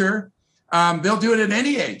doctor, they'll do it at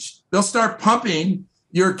any age. They'll start pumping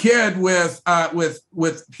your kid with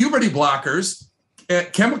puberty blockers,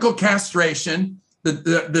 chemical castration,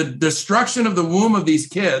 the destruction of the womb of these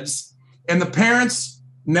kids, and the parents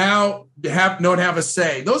now don't have a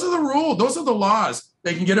say. Those are the rules. Those are the laws.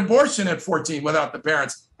 They can get abortion at 14 without the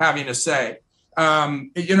parents having a say.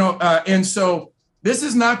 And so this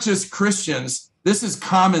is not just Christians. This is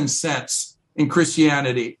common sense in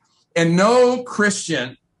Christianity. And no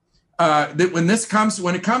Christian,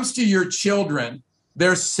 when it comes to your children,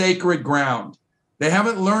 they're sacred ground. They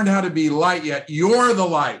haven't learned how to be light yet. You're the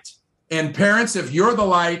light. And parents, if you're the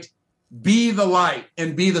light, be the light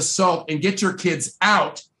and be the salt and get your kids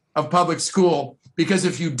out of public school. Because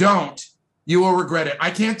if you don't, you will regret it. I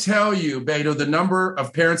can't tell you, Beto, the number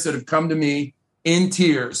of parents that have come to me in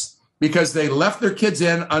tears because they left their kids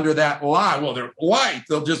in under that lie. Well, they're light.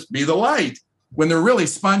 They'll just be the light when they're really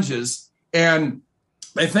sponges. And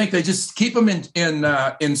they think they just keep them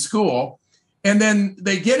in school. And then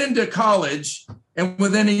they get into college. And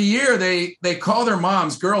within a year, they call their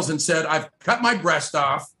moms, girls, and said, I've cut my breast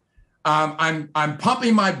off. I'm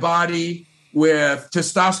pumping my body with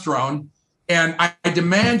testosterone. And I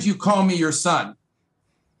demand you call me your son.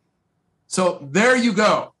 So there you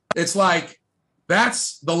go. It's like,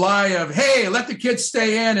 that's the lie of, hey, let the kids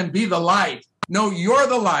stay in and be the light. No, you're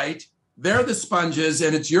the light. They're the sponges,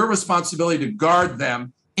 and it's your responsibility to guard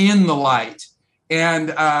them in the light. And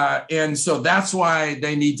so that's why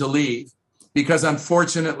they need to leave, because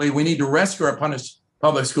unfortunately, we need to rescue our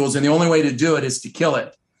public schools. And the only way to do it is to kill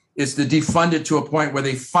it, is to defund it to a point where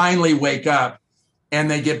they finally wake up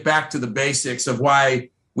and they get back to the basics of why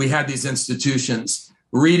we had these institutions.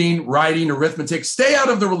 Reading, writing, arithmetic. Stay out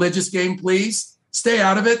of the religious game, please. Stay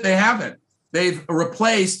out of it. They haven't. They've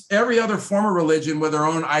replaced every other form of religion with their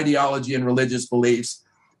own ideology and religious beliefs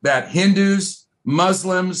that Hindus,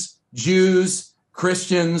 Muslims, Jews,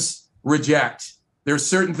 Christians reject. There's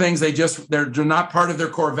certain things they're not part of their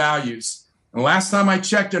core values. And last time I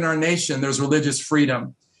checked in our nation, there's religious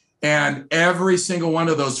freedom. And every single one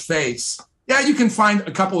of those faiths, yeah, you can find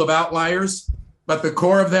a couple of outliers, but the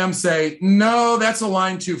core of them say, no, that's a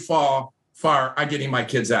line too far. I'm getting my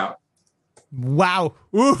kids out. Wow.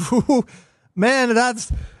 Ooh, man,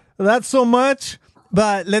 that's so much.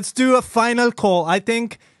 But let's do a final call. I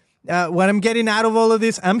think what I'm getting out of all of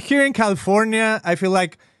this, I'm here in California. I feel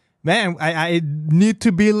like, man, I need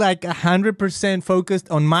to be like 100%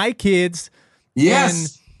 focused on my kids.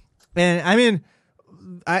 Yes. And I mean,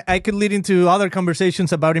 I could lead into other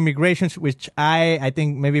conversations about immigration, which I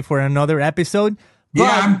think maybe for another episode. But,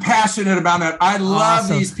 yeah, I'm passionate about that. I love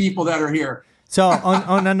awesome. these people that are here. So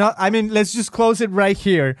on another, I mean, let's just close it right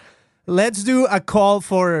here. Let's do a call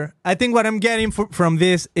for, I think what I'm getting from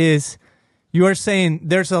this is you are saying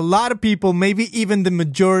there's a lot of people, maybe even the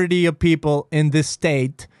majority of people in this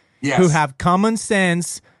state who have common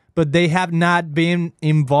sense, but they have not been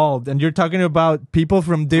involved. And you're talking about people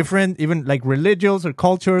from different, even like religions or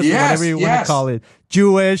cultures, or whatever you want to call it.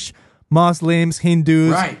 Jewish, Muslims,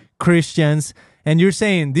 Hindus, Christians. And you're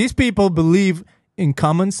saying these people believe in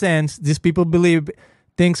common sense. These people believe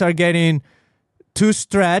things are getting too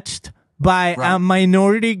stretched by a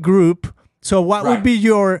minority group. So what would be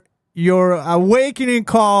your awakening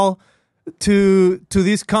call to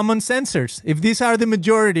these common sensors? If these are the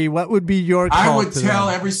majority, what would be your call? I would tell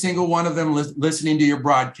every single one of them listening to your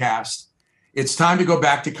broadcast, it's time to go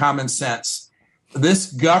back to common sense.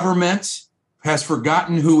 This government has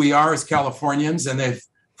forgotten who we are as Californians, and they've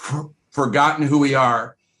forgotten who we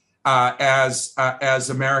are as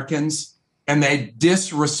Americans, and they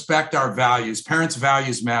disrespect our values. Parents'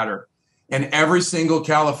 values matter. And every single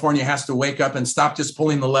California has to wake up and stop just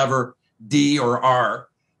pulling the lever D or R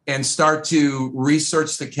and start to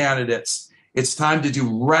research the candidates. It's time to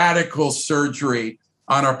do radical surgery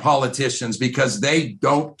on our politicians because they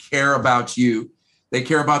don't care about you. They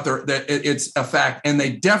care about it's a fact. And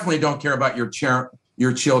they definitely don't care about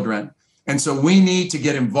your children. And so we need to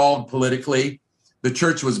get involved politically. The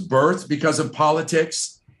church was birthed because of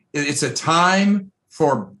politics. It's a time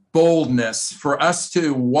for boldness, for us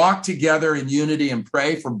to walk together in unity and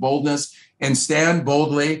pray for boldness and stand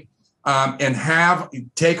boldly, and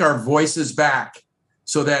take our voices back,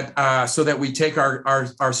 so that we take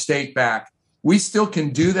our state back. We still can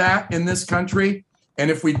do that in this country,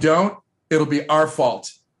 and if we don't, it'll be our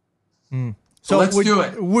fault. So let's do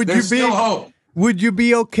it. There's still hope. Would you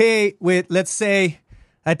be okay with, let's say,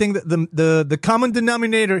 I think that the common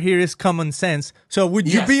denominator here is common sense. So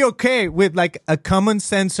would you be okay with like a common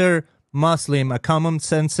sensor Muslim, a common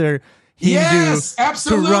sensor Hindu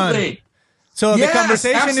to run? So the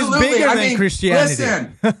conversation is bigger than Christianity.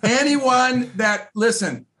 Anyone that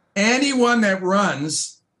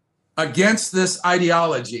runs against this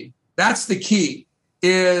ideology, that's the key,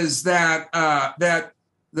 is that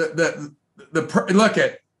look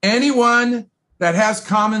at anyone that has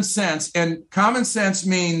common sense, and common sense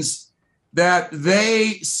means that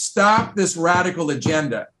they stop this radical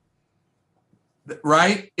agenda,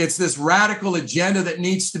 right? It's this radical agenda that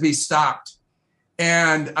needs to be stopped.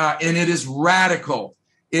 And it is radical.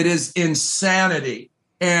 It is insanity.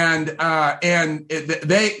 And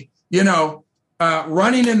they,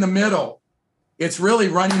 running in the middle. It's really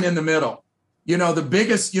running in the middle.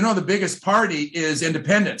 The biggest party is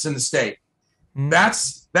independence in the state.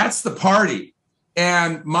 That's the party.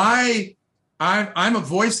 And I'm a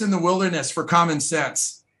voice in the wilderness for common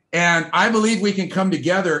sense. And I believe we can come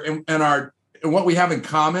together in what we have in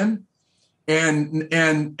common, and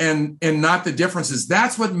not the differences.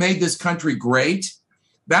 That's what made this country great.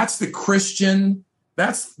 That's the Christian.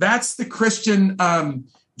 That's the Christian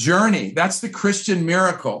journey. That's the Christian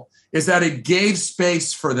miracle, is that it gave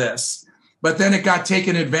space for this, but then it got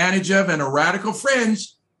taken advantage of, and a radical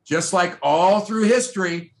fringe, just like all through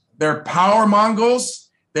history, they're power mongols.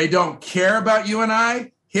 They don't care about you and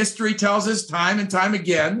I. History tells us time and time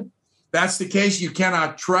again, that's the case. You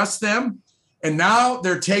cannot trust them. And now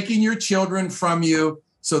they're taking your children from you.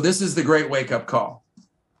 So this is the great wake-up call.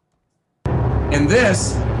 And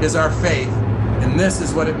this is our faith. And this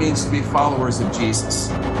is what it means to be followers of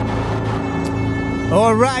Jesus.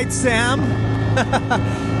 All right, Sam.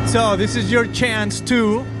 So this is your chance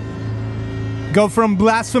to go from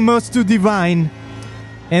blasphemous to divine.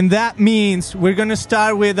 And that means we're going to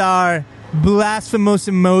start with our blasphemous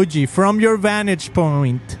emoji. From your vantage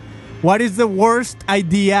point, what is the worst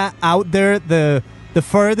idea out there, the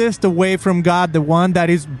furthest away from God, the one that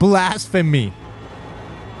is blasphemy?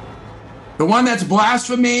 The one that's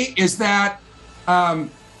blasphemy is that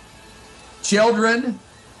children,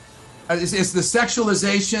 it's the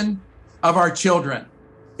sexualization of our children.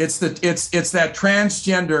 It's that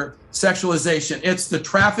transgender sexualization. It's the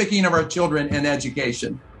trafficking of our children in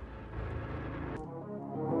education.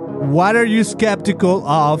 What are you skeptical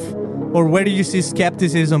of, or where do you see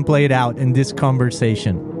skepticism played out in this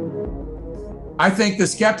conversation? I think the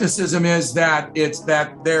skepticism is that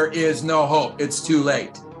there is no hope. It's too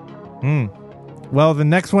late. Well, the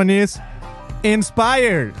next one is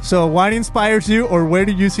inspired. So what inspires you, or where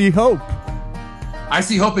do you see hope? I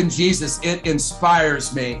see hope in Jesus. It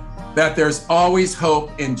inspires me that there's always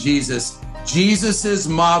hope in Jesus. Jesus's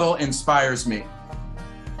model inspires me.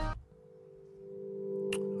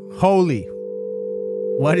 Holy.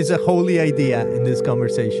 What is a holy idea in this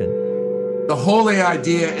conversation? The holy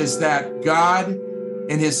idea is that God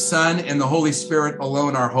and His Son and the Holy Spirit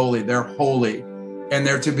alone are holy. They're holy, and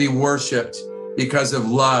they're to be worshiped because of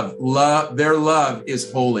love. Their love is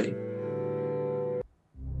holy.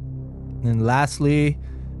 And lastly,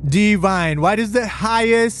 divine. What is the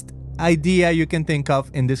highest idea you can think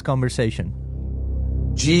of in this conversation?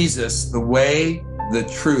 Jesus, the way, the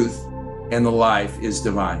truth, and the life is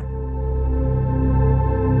divine.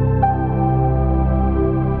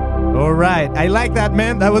 All right. I like that,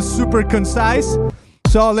 man. That was super concise.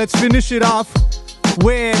 So let's finish it off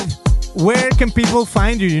with, where can people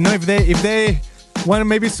find you? If they want to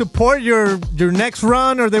maybe support your next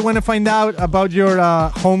run, or they want to find out about your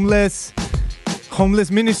homeless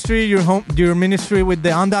ministry, your ministry with the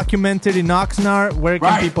undocumented in Oxnard, where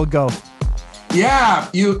can people go? Yeah,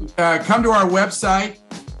 you come to our website,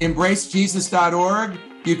 embracejesus.org.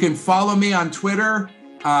 You can follow me on Twitter,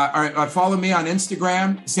 or follow me on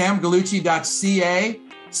Instagram, samgallucci.ca,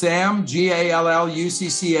 Sam,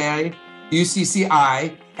 GALLUCCI,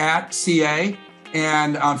 @CA,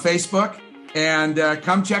 and on Facebook. And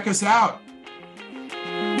come check us out.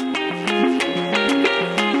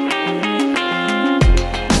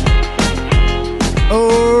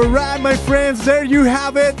 All right, my friends, there you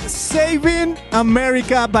have it. Saving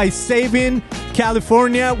America by Saving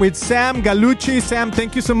California with Sam Gallucci. Sam,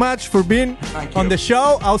 thank you so much for being on the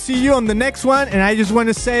show. I'll see you on the next one. And I just want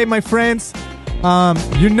to say, my friends,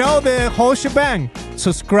 the whole shebang.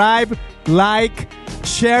 subscribe, like,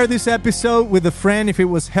 share this episode with a friend if it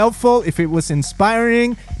was helpful, if it was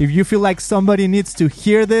inspiring, if you feel like somebody needs to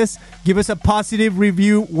hear this. Give us a positive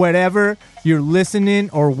review wherever you're listening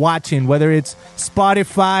or watching, whether it's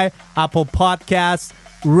Spotify, Apple Podcasts,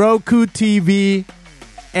 Roku TV,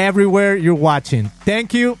 everywhere you're watching.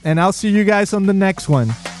 Thank you, and I'll see you guys on the next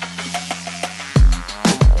one.